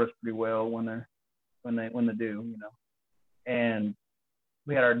 they support us pretty well when they do, you know. And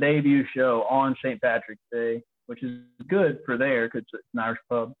we had our debut show on St. Patrick's Day, which is good for there because it's an Irish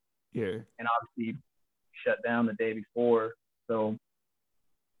pub. Yeah. And obviously shut down the day before. So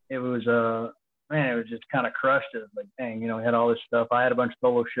it was man, it was just kind of crushed us. Like, dang, you know, we had all this stuff. I had a bunch of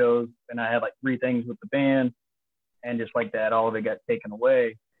solo shows, and I had like 3 things with the band, and just like that, all of it got taken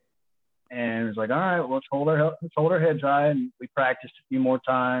away. And it was like, all right, well, let's hold our heads high, and we practiced a few more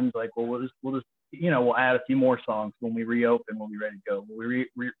times. Like, well, we'll just, you know, we'll add a few more songs when we reopen. We'll be ready to go. We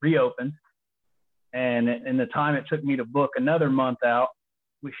reopened, and in the time it took me to book another month out,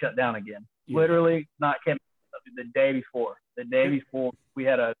 we shut down again. Yeah. Literally, not kidding. The day before, we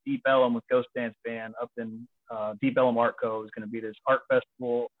had a Deep Ellum with Ghost Dance Band up in Deep Ellum Art Co. It was going to be this art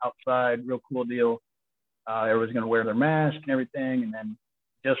festival outside, real cool deal. Everyone's going to wear their mask and everything. And then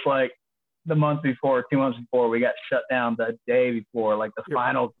just like the month before, 2 months before, we got shut down the day before, like the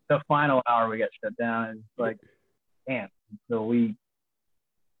final hour we got shut down. And it's like, damn. So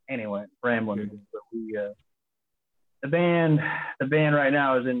anyway, rambling. But the band right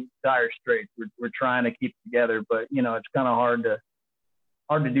now is in dire straits. We're trying to keep it together, but you know, it's kind of hard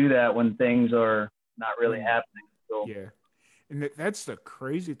to do that when things are not really happening. So yeah, and that's the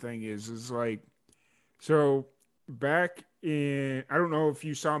crazy thing is like, so back in, I don't know if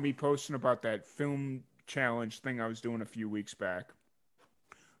you saw me posting about that film challenge thing I was doing a few weeks back.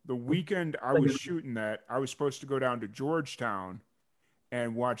 The weekend I was shooting that, I was supposed to go down to Georgetown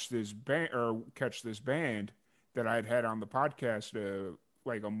and watch this band or catch this band that I'd had on the podcast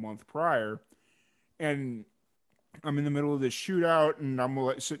like a month prior. And I'm in the middle of this shootout, and I'm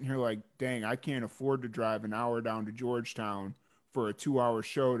sitting here like, dang, I can't afford to drive an hour down to Georgetown for a 2-hour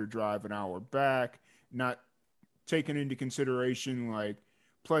show to drive an hour back, not taking into consideration like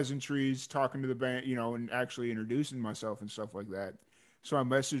pleasantries, talking to the band, you know, and actually introducing myself and stuff like that. So I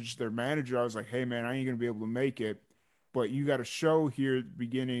messaged their manager. I was like, hey, man, I ain't going to be able to make it, but you got a show here at the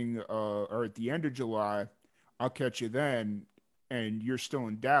beginning or at the end of July. I'll catch you then, and you're still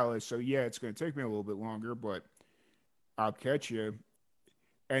in Dallas, so yeah, it's going to take me a little bit longer, but I'll catch you.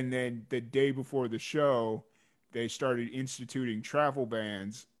 And then the day before the show, they started instituting travel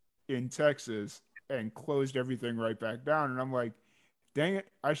bans in Texas and closed everything right back down. And I'm like, dang it,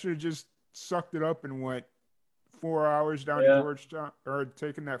 I should have just sucked it up and went 4 hours down to Georgetown, or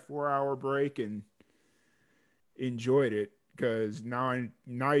taking that 4 hour break and enjoyed it, because now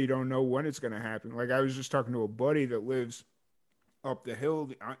you don't know when it's going to happen. Like, I was just talking to a buddy that lives up the hill,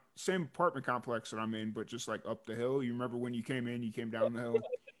 same apartment complex that I'm in, but just like up the hill. You remember when you came in, you came down the hill.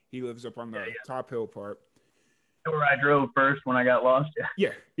 He lives up on the top hill part. Where I drove first when I got lost.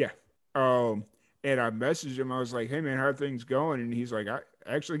 Yeah. And I messaged him. I was like, "Hey man, how are things going?" And he's like, "I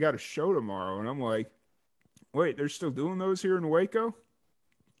actually got a show tomorrow." And I'm like, "Wait, they're still doing those here in Waco?"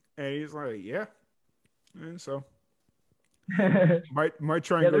 And he's like, "Yeah." And so might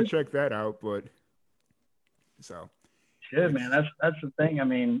try and go check that out, but so. Shit, man, that's the thing. I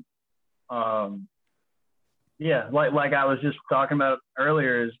mean, yeah, like I was just talking about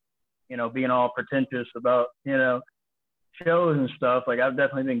earlier, is, you know, being all pretentious about, you know, shows and stuff. Like, I've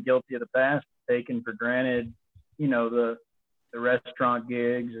definitely been guilty of the past, taken for granted, you know, the restaurant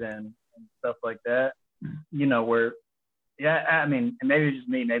gigs and stuff like that, you know, where, yeah, I mean, and maybe it's just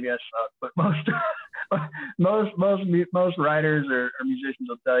me, maybe I suck, but most writers or musicians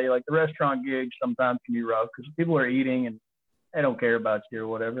will tell you, like, the restaurant gigs sometimes can be rough because people are eating and they don't care about you or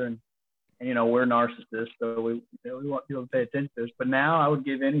whatever. And you know, we're narcissists, so we want people to pay attention to us. But now I would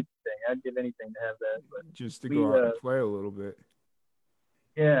give anything. I'd give anything to have that. But just to go out and play a little bit.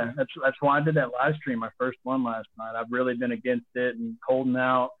 Yeah, that's why I did that live stream, my first one last night. I've really been against it and holding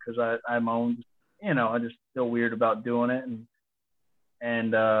out because I'm owned. You know, I just feel weird about doing it,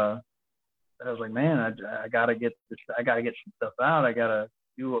 and I was like, man, I gotta get this. I gotta get some stuff out. I gotta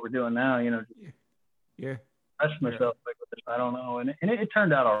do what we're doing now. You know, just press myself like with this. I don't know, and it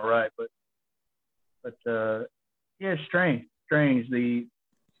turned out all right, but yeah, it's strange the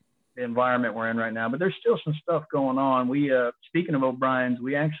environment we're in right now. But there's still some stuff going on. We speaking of O'Brien's,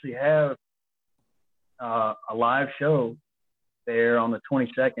 we actually have a live show there on the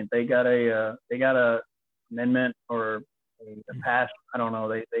 22nd. They got a amendment or a pass. I don't know.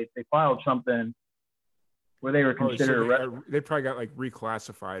 They filed something where they were considered. So they probably got like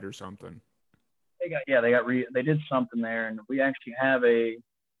reclassified or something. They did something there, and we actually have a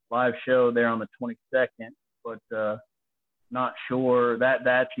live show there on the 22nd, but not sure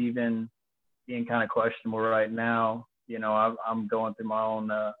that's even being kind of questionable right now. You know, I'm going through my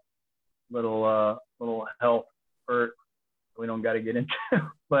own little health hurt we don't got to get into,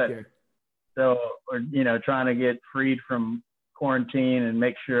 but so we're, you know, trying to get freed from quarantine and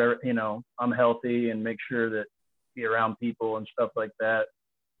make sure, you know, I'm healthy and make sure that be around people and stuff like that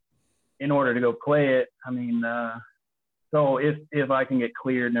in order to go play it. I mean, so if I can get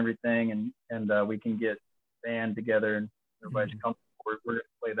cleared and everything and we can get band together and everybody's comfortable, we're going to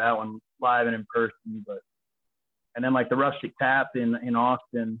play that one live and in person. And then like the Rustic Tap in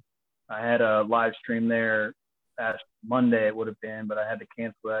Austin, I had a live stream there past Monday it would have been, but I had to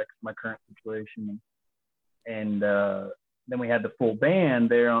cancel that because of my current situation. And then we had the full band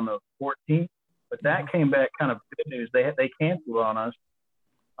there on the 14th, but that came back kind of good news. They canceled on us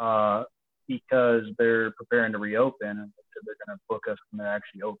because they're preparing to reopen, and they're going to book us when they're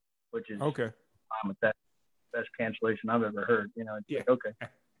actually open, which is okay. With that best cancellation I've ever heard. You know, it's like, okay,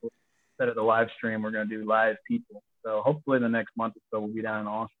 instead of the live stream, we're going to do live people. So hopefully the next month or so we'll be down in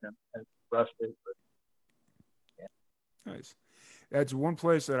Austin at Rustic. But, nice. That's one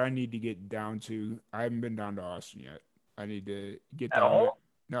place that I need to get down to. I haven't been down to Austin yet. I need to get down there.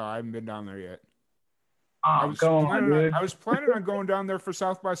 No, I haven't been down there yet. I was planning on going down there for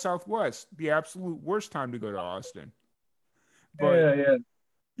South by Southwest. The absolute worst time to go to Austin. But,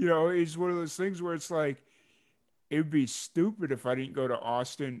 you know, it's one of those things where it's like, it would be stupid if I didn't go to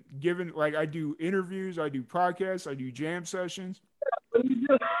Austin, given, like, I do interviews, I do podcasts, I do jam sessions.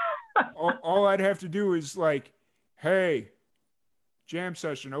 all I'd have to do is, like, hey, jam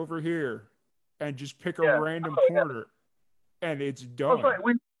session over here, and just pick a random corner, and it's done.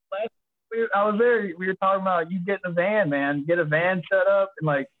 I was there. We were talking about you getting a van, man. Get a van set up, and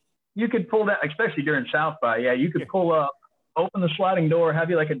like you could pull that, especially during South by. Yeah, you could pull up, open the sliding door, have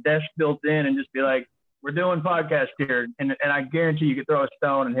you like a desk built in, and just be like, "We're doing podcast here," and I guarantee you could throw a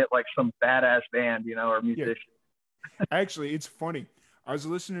stone and hit like some badass band, you know, or musician. Yeah. Actually, it's funny. I was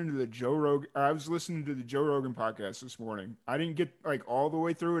listening to the Joe Rogan podcast this morning. I didn't get like all the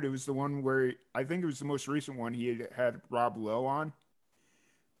way through it. It was the one where I think it was the most recent one. He had Rob Lowe on.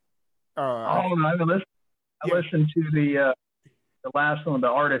 I haven't listened. I listened to the last one, the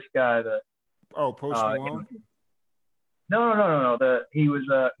artist guy. Post Malone. No. He's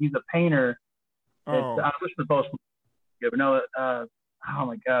a painter. I listened to Post Malone. But no, oh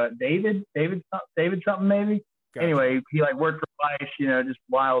my God, David something maybe. Gotcha. Anyway, he like worked for Vice, you know, just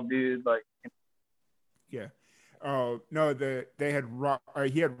wild dude. Like, yeah, Oh no, they had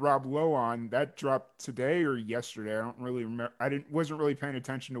he had Rob Lowe on. That dropped today or yesterday. I don't really remember. I didn't wasn't really paying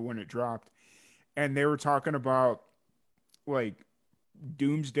attention to when it dropped. And they were talking about like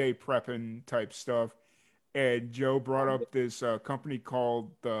doomsday prepping type stuff. And Joe brought up this company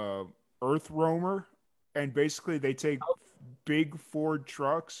called the Earth Roamer, and basically they take big Ford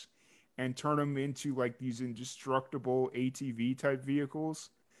trucks and turn them into like these indestructible ATV type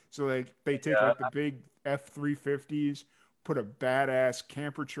vehicles. So they take Yeah. like the big F-350s, put a badass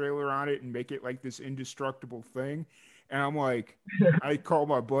camper trailer on it, and make it like this indestructible thing. And I'm like, I call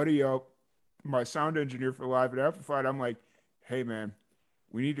my buddy up, my sound engineer for Live at Amplified. I'm like, hey man,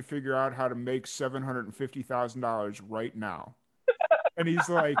 we need to figure out how to make $750,000 right now. And he's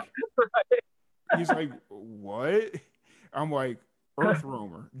like, what? I'm like, Earth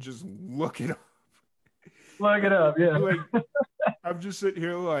Roamer, just look it up. Look it up. Yeah. Like, I'm just sitting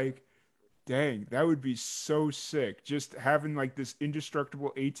here like, dang, that would be so sick. Just having like this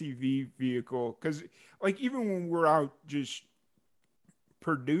indestructible ATV vehicle. Because, like, even when we're out just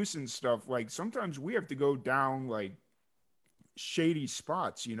producing stuff, like, sometimes we have to go down like shady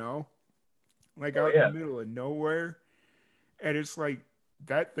spots, like Oh out in the yeah. middle of nowhere. And it's like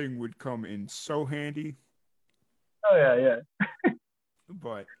that thing would come in so handy. Oh yeah. Yeah.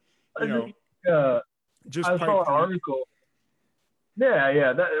 But, I you know, just, uh, just I pipe saw an through. article. Yeah,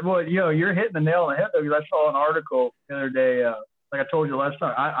 yeah. That well, you're hitting the nail on the head though. Because I saw an article the other day. Like I told you last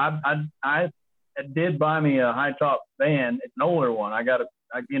time, I did buy me a high top van. It's an older one.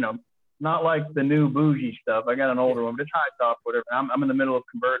 Not like the new bougie stuff. I got an Yeah. older one, but it's high top, whatever. I'm in the middle of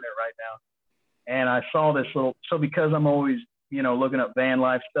converting it right now. And I saw this little. So because I'm always looking up van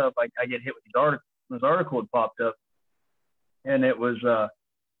life stuff, I get hit with these articles. This article had popped up, and it was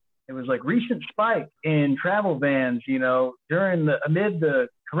like recent spike in travel vans, during amid the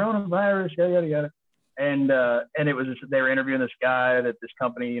coronavirus, yada yada yada, and it was they were interviewing this guy that this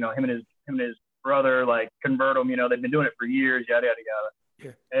company, him and his brother like convert them, they've been doing it for years, yada yada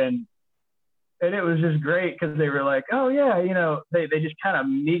Yeah. yada, and it was just great because they were like, oh yeah, they just kind of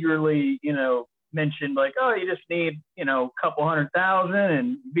meagerly, mentioned like, oh, you just need, a couple 100,000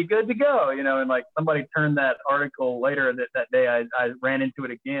 and be good to go, and like somebody turned that article later that day, I ran into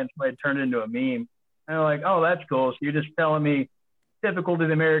it again. Somebody turned it into a meme. And they're like, oh, that's cool. So you're just telling me typical to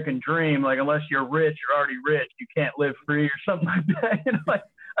the American dream, like unless you're rich, you're already rich, you can't live free or something like that. Like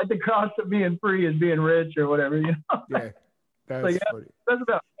the cost of being free is being rich or whatever, Yeah. So That's yeah, funny. that's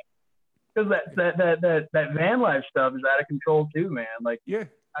about because that van life stuff is out of control too, man. Like, Yeah.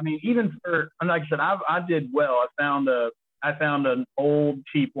 I mean, even like I said, I did well. I found an old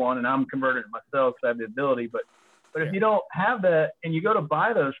cheap one, and I'm converting it myself because I have the ability. But if Yeah. you don't have that and you go to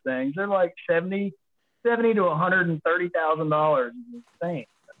buy those things, they're like seventy to $130,000. It's insane.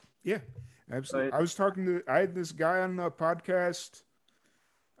 Yeah. Absolutely. But I had this guy on the podcast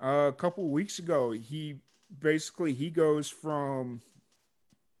a couple of weeks ago. He goes from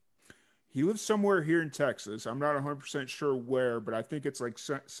he lives somewhere here in Texas. I'm not 100% sure where, but I think it's like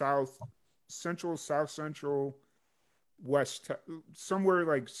south central, somewhere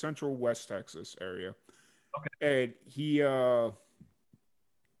like central West Texas area. And no,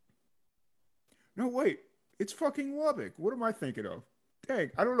 wait, it's fucking Lubbock. What am I thinking of?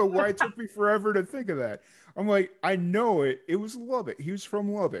 Dang, I don't know why it took me forever to think of that. I'm like, I know it. It was Lubbock. He was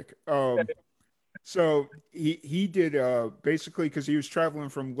from Lubbock. So he did basically because he was traveling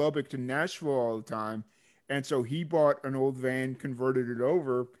from Lubbock to Nashville all the time, and so he bought an old van, converted it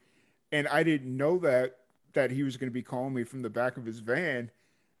over, and I didn't know that he was going to be calling me from the back of his van,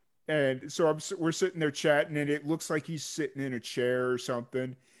 and so we're sitting there chatting, and it looks like he's sitting in a chair or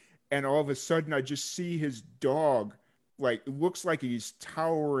something, and all of a sudden I just see his dog, like it looks like he's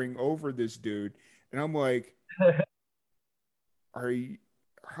towering over this dude, and I'm like, are you?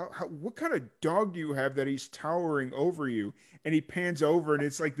 What kind of dog do you have that he's towering over you? And he pans over and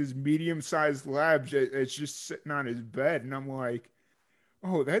it's like this medium-sized lab that's just sitting on his bed. And I'm like,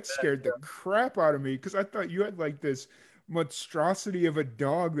 oh, that scared the crap out of me because I thought you had like this monstrosity of a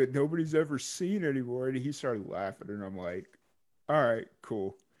dog that nobody's ever seen anymore. And he started laughing and I'm like, all right,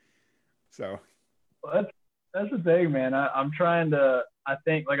 cool. So, that's the thing, man. I'm trying to. I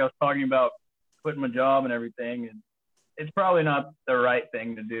think like I was talking about quitting my job and everything, and it's probably not the right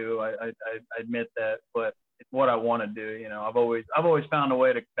thing to do. I admit that, but it's what I want to do. I've always found a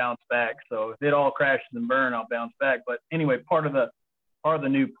way to bounce back. So if it all crashes and burn, I'll bounce back. But anyway, part of the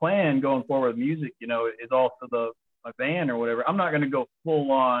new plan going forward with music, is also my van or whatever. I'm not going to go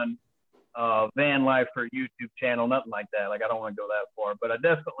full on van life for a YouTube channel, nothing like that. Like I don't want to go that far, but I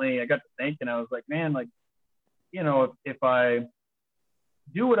got to thinking, I was like, man, like, if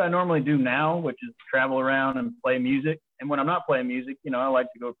do what I normally do now, which is travel around and play music. And when I'm not playing music, you know, I like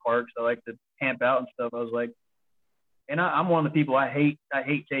to go to parks. I like to camp out and stuff. I was like, and I'm one of the people I hate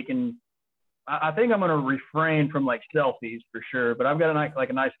taking. I think I'm gonna refrain from like selfies for sure. But I've got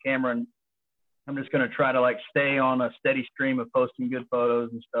a nice camera, and I'm just gonna try to like stay on a steady stream of posting good photos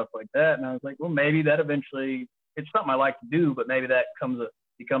and stuff like that. And I was like, well, maybe that eventually, it's something I like to do, but maybe that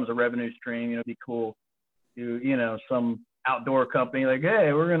becomes a revenue stream. You know, it'd be cool to, you know, some outdoor company like,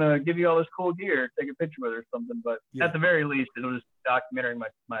 hey, we're gonna give you all this cool gear, take a picture with it or something. But at the very least, it'll just documenting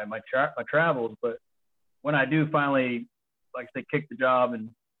my travels. But when I do finally, like I say, kick the job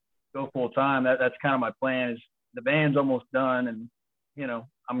and go full time, that's kind of my plan. Is the band's almost done, and you know,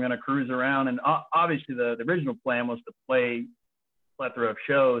 I'm gonna cruise around. And obviously, the original plan was to play a plethora of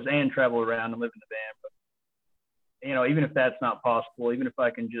shows and travel around and live in the band. But you know, even if that's not possible, even if I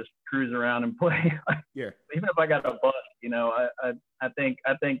can just cruise around and play, even if I got a bus, you know, I think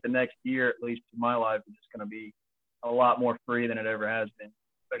the next year, at least in my life, is just going to be a lot more free than it ever has been,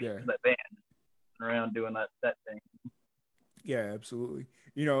 especially for that band around doing that thing. Yeah, absolutely.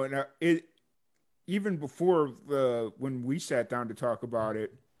 You know, and even before when we sat down to talk about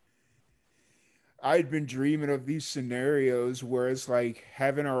it, I'd been dreaming of these scenarios where it's like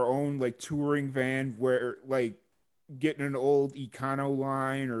having our own like touring van where like getting an old Econo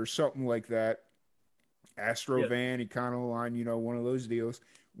line or something like that, Astro van, Econo line, you know, one of those deals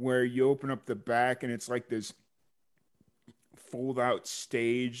where you open up the back and it's like this fold out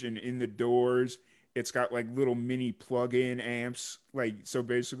stage, and in the doors it's got like little mini plug-in amps, like, so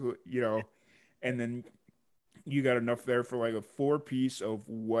basically, you know, and then you got enough there for like a 4-piece of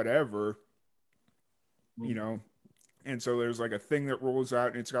whatever, you know. And so there's like a thing that rolls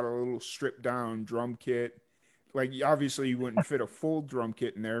out and it's got a little stripped down drum kit. Like, obviously you wouldn't fit a full drum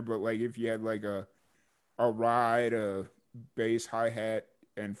kit in there, but like if you had like a ride, a bass, hi-hat,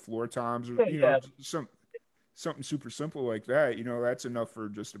 and floor toms, or you know, something super simple like that, you know, that's enough for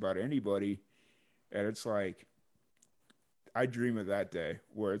just about anybody. And it's like, I dream of that day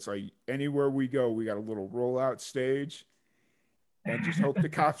where it's like anywhere we go, we got a little rollout stage, and just hope the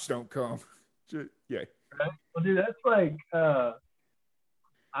cops don't come. Just, right? Well, dude, that's like,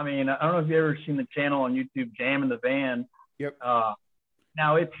 I mean, I don't know if you've ever seen the channel on YouTube, Jam in the Van. Yep.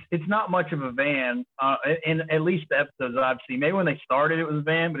 Now it's not much of a van, in at least the episodes I've seen. Maybe when they started it was a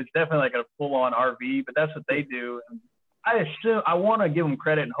van, but it's definitely like a full-on RV. But that's what they do. And I want to give them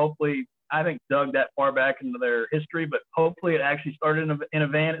credit, and hopefully, I haven't dug that far back into their history, but hopefully it actually started in a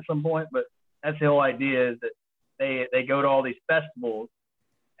van at some point. But that's the whole idea, is that they go to all these festivals,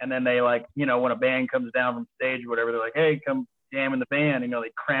 and then they, like, you know, when a band comes down from stage or whatever, they're like, hey, come jam in the van. You know,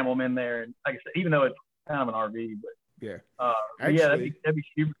 they cram them in there, and like I said, even though it's kind of an RV, but yeah. Actually, yeah, that'd be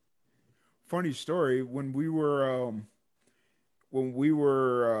super. Funny story. When we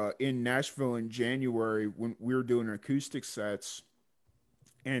were in Nashville in January, when we were doing acoustic sets,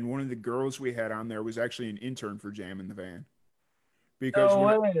 and one of the girls we had on there was actually an intern for Jam in the Van. Because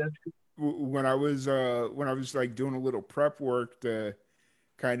when I was like doing a little prep work to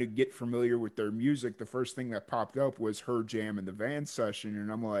kind of get familiar with their music, the first thing that popped up was her Jam in the Van session,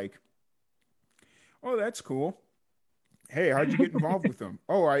 and I'm like, oh, that's cool. Hey, how'd you get involved with them?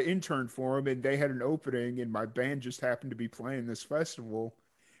 Oh, I interned for them, and they had an opening, and my band just happened to be playing this festival.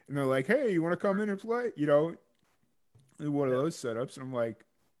 And they're like, hey, you want to come in and play? You know, one of those setups. And I'm like,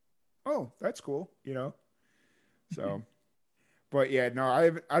 oh, that's cool, you know? So, but yeah, no,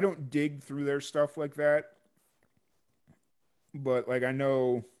 I don't dig through their stuff like that. But like, I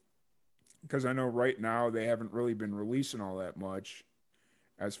know, because I know right now they haven't really been releasing all that much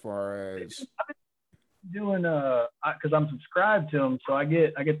as far as doing because I'm subscribed to them, so I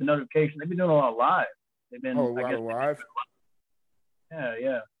get the notification. They've been doing a lot of live. They've been a lot of live.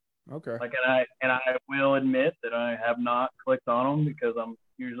 Yeah. Okay. Like, and I will admit that I have not clicked on them, because I'm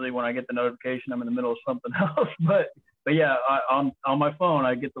usually, when I get the notification, I'm in the middle of something else. But yeah, on my phone,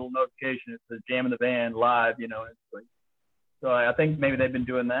 I get the little notification. It says Jam in the Van live. You know, it's like, so I think maybe they've been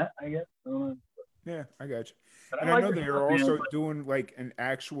doing that, I guess. I don't know. Yeah, I got you. And I know they were also doing like an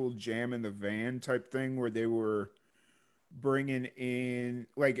actual Jam in the Van type thing where they were bringing in,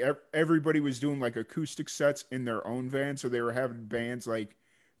 like, everybody was doing like acoustic sets in their own van. So they were having bands like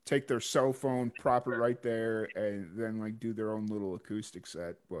take their cell phone, prop it right there, and then like do their own little acoustic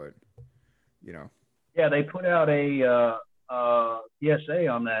set. But, you know. Yeah, they put out a PSA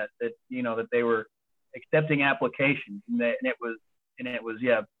on that, you know, that they were accepting applications, and it was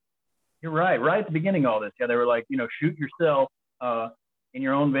yeah. You're right. Right at the beginning of all this, yeah, they were like, you know, shoot yourself in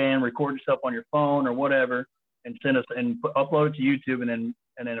your own van, record yourself on your phone or whatever, and send us and upload it to YouTube, and then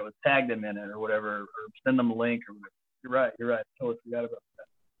it was tag them in it or whatever, or send them a link or whatever. You're right. I totally forgot about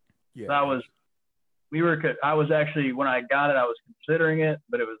So I was actually, when I got it, I was considering it,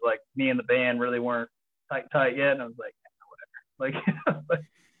 but it was like me and the band really weren't tight yet. And I was like, whatever. Like,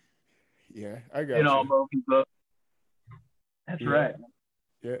 Yeah, I got you. That's Yeah, right.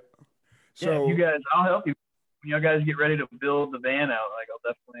 yeah. Yeah, if you So guys, I'll help you. When you guys get ready to build the van out, like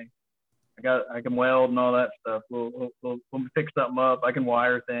I'll definitely, I can weld and all that stuff. We'll pick something up. I can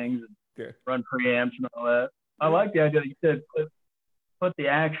wire things and yeah, run preamps and all that. I yeah, like the idea that you said put the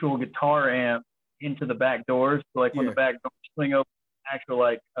actual guitar amp into the back doors. So like when the yeah, back doors swing open, actual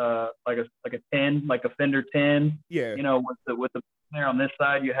like a 10, like a Fender 10, yeah, you know, with the there on this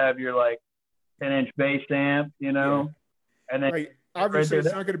side you have your like 10-inch bass amp, you yeah. know, and then Like right obviously there. it's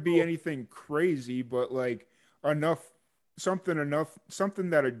That's not going to be cool. anything crazy, but like enough something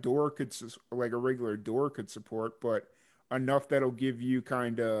that a door could like a regular door could support, but enough that'll give you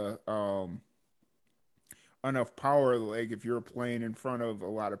kind of enough power, like if you're playing in front of a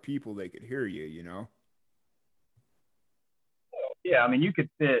lot of people they could hear you, you know. Yeah, I mean you could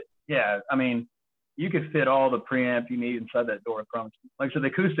fit. Yeah, I mean you could fit all the preamp you need inside that door. I promise you. Like so, the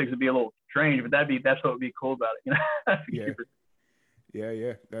acoustics would be a little strange, but that's what would be cool about it. You know, Yeah,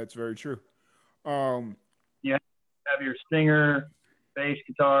 yeah, that's very true. um you have your singer, bass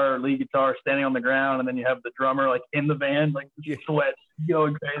guitar, lead guitar standing on the ground, and then you have the drummer like in the band, like yeah, sweat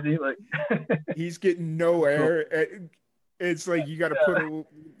going crazy, like he's getting no cool. air. It's like you got to put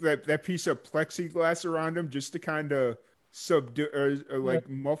Yeah, that piece of plexiglass around him just to kind of subdue or yeah, like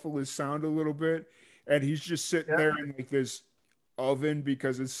muffle his sound a little bit. And he's just sitting yeah. there in like this oven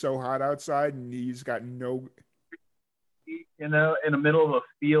because it's so hot outside, and he's got no. You know, in the middle of a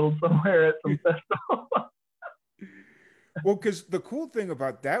field somewhere at some festival. Well, because the cool thing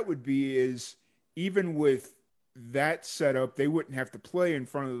about that would be is even with that setup, they wouldn't have to play in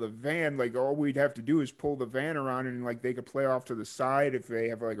front of the van. Like all we'd have to do is pull the van around and like they could play off to the side if they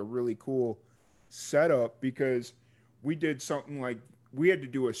have like a really cool setup. Because we did something like we had to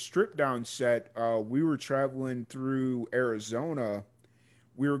do a strip down set. We were traveling through Arizona.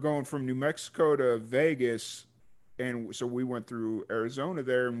 We were going from New Mexico to Vegas, and so we went through Arizona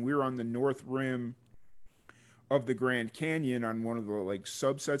there, and we were on the north rim of the Grand Canyon on one of the like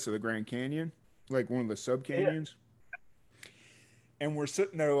subsets of the Grand Canyon, like one of the sub Yeah, canyons. And we're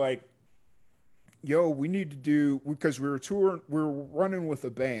sitting there like, yo, we need to do because we were touring, we were running with a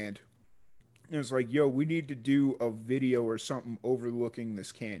band. And it's like, yo, we need to do a video or something overlooking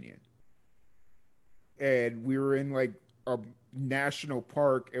this canyon. And we were in like a national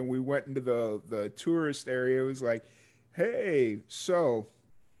park, and we went into the tourist area. It was like, hey, so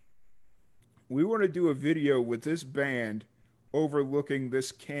we want to do a video with this band overlooking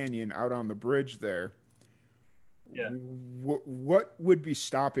this canyon out on the bridge there. yeah. What would be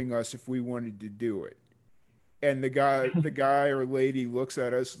stopping us if we wanted to do it? And the guy or lady looks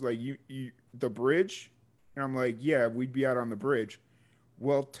at us like, you the bridge? And I'm like, yeah, we'd be out on the bridge.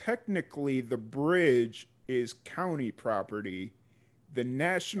 Well, technically, the bridge is county property. The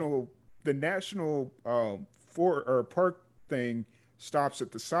national for or park thing stops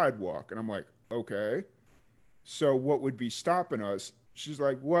at the sidewalk, and I'm like, okay. So what would be stopping us? She's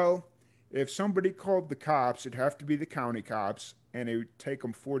like, well, if somebody called the cops, it'd have to be the county cops, and it would take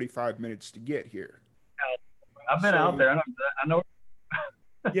them 45 minutes to get here. I've been out So, there. I know.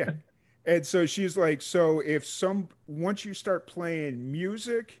 yeah. And so she's like, so if once you start playing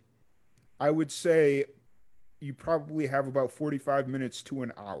music, I would say you probably have about 45 minutes to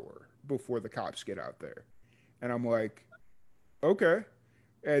an hour before the cops get out there. And I'm like, okay.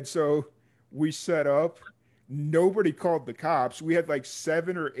 And so we set up. Nobody called the cops. We had like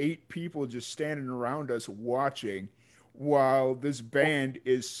 7 or 8 people just standing around us watching while this band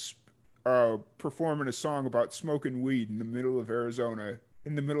is performing a song about smoking weed in the middle of Arizona,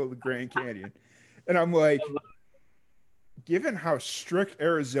 in the middle of the Grand Canyon. And I'm like, given how strict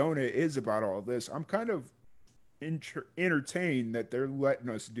Arizona is about all this, I'm kind of entertained that they're letting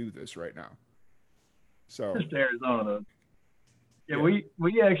us do this right now. So, Just Arizona though. Yeah, yeah.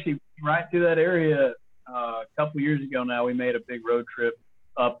 we actually right through that area a couple years ago. Now we made a big road trip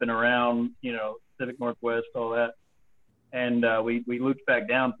up and around, you know, Pacific Northwest, all that, and we looped back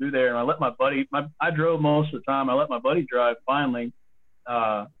down through there. And I let my buddy, I drove most of the time. I let my buddy drive. Finally,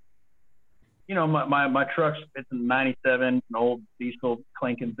 uh, you know, my truck's it's a '97, an old diesel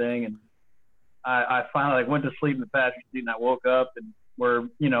clinking thing, and I finally like went to sleep in the passenger seat, and I woke up and we're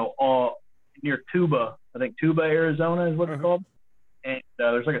you know all near Tuba. I think Tuba, Arizona is what it's Uh-huh. called. And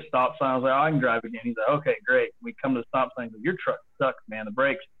there's like a stop sign. I was like, oh, I can drive again. He's like, okay, great. We come to the stop sign. He's like, your truck sucks, man. The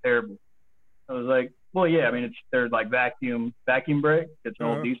brakes are terrible. I was like, well, yeah. I mean, they're like vacuum brake. It's an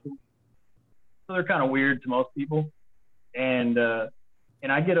old Uh-huh. diesel, so they're kind of weird to most people. And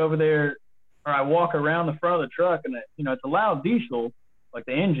And I get over there, or I walk around the front of the truck, and it's a loud diesel, like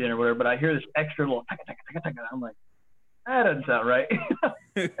the engine or whatever. But I hear this extra little taka taka taka taka. I'm like, that doesn't sound right.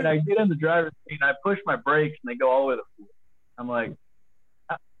 And I get in the driver's seat and I push my brakes and they go all the way to the floor. I'm like,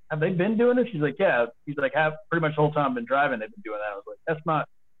 have they been doing this? She's like, yeah. He's like, have pretty much the whole time I've been driving, they've been doing that. I was like, that's not.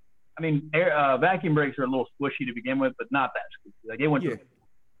 I mean, vacuum brakes are a little squishy to begin with, but not that squishy. Like it went to.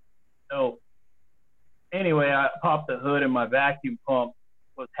 So anyway, I popped the hood and my vacuum pump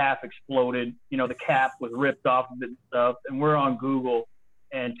was half exploded. The cap was ripped off of it and stuff. And we're on Google,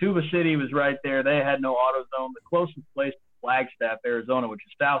 and Tuba City was right there. They had no AutoZone. The closest place was Flagstaff, Arizona, which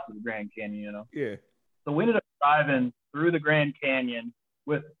is south of the Grand Canyon. Yeah. So we ended up driving through the Grand Canyon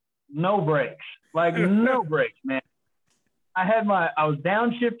with no brakes, like no brakes, man. I was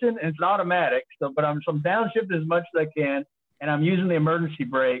downshifting, and it's automatic. But I'm downshifting as much as I can, and I'm using the emergency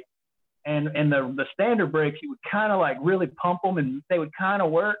brake. And the standard brakes, you would kind of like really pump them, and they would kind of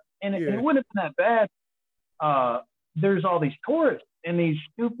work, and it wouldn't have been that bad. There's all these tourists in these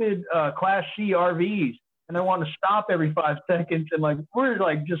stupid Class C RVs, and they're wanting to stop every 5 seconds, and like we're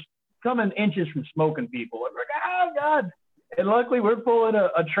like just coming inches from smoking people. We're like, oh God! And luckily we're pulling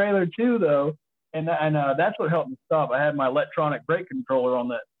a trailer too, though, and that's what helped me stop. I had my electronic brake controller on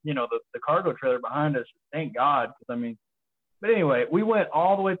the cargo trailer behind us. Thank God, because I mean. But anyway, we went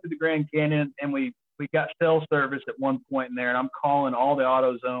all the way through the Grand Canyon, and we got cell service at one point in there, and I'm calling all the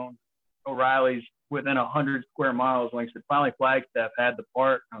AutoZone, O'Reilly's within 100 square miles. Like I said, finally Flagstaff had the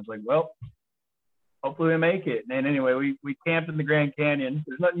part. I was like, well, hopefully we make it. And anyway, we camped in the Grand Canyon.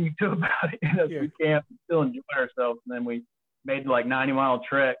 There's nothing you can do about it. We camped and still enjoyed ourselves. And then we made like 90-mile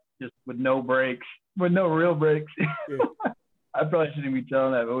trek just with no brakes, with no real brakes. Yeah. I probably shouldn't be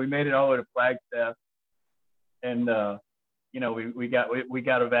telling that, but we made it all the way to Flagstaff. And, we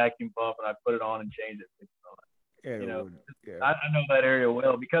got a vacuum pump, and I put it on and changed it. I know that area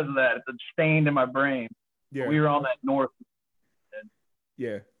well because of that. It's stained in my brain. Yeah. We were on that north.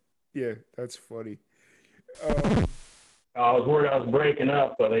 Yeah, that's funny. I was worried I was breaking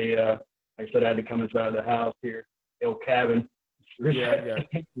up, but like I said, I had to come inside the house here, the old cabin. Yeah.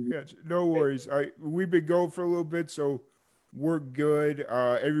 No worries. We've been going for a little bit, so we're good.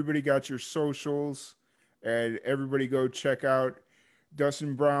 Everybody got your socials. And everybody go check out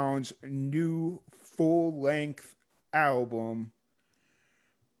Dustin Brown's new full-length album,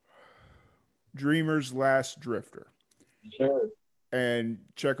 Dreamer's Last Drifter. Sure. And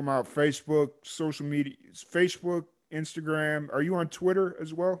check them out. Facebook, social media, Facebook, Instagram. Are you on Twitter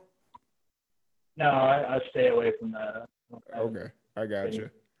as well? No, I stay away from that. Okay, I got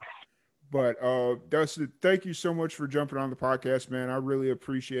you. But Dustin, thank you so much for jumping on the podcast, man. I really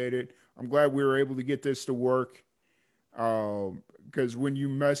appreciate it. I'm glad we were able to get this to work. Because when you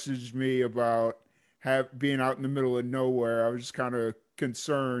messaged me about being out in the middle of nowhere, I was just kind of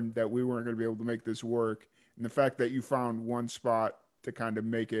concerned that we weren't going to be able to make this work. And the fact that you found one spot to kind of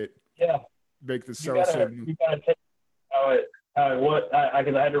make the cell signal. You gotta take how it was.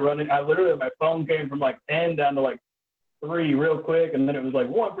 Because I had to run it. My phone came from like 10 down to like 3 real quick, and then it was like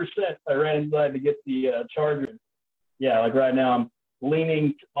 1%. I ran inside to get the charger. Yeah, like right now I'm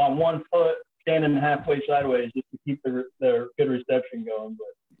leaning on one foot, standing halfway sideways just to keep the good reception going.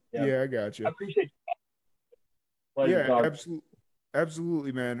 But yeah, I got you. I appreciate you. Yeah,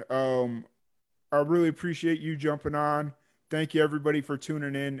 absolutely, man. I really appreciate you jumping on. Thank you, everybody, for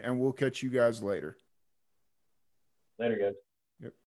tuning in, and we'll catch you guys later. Later, guys.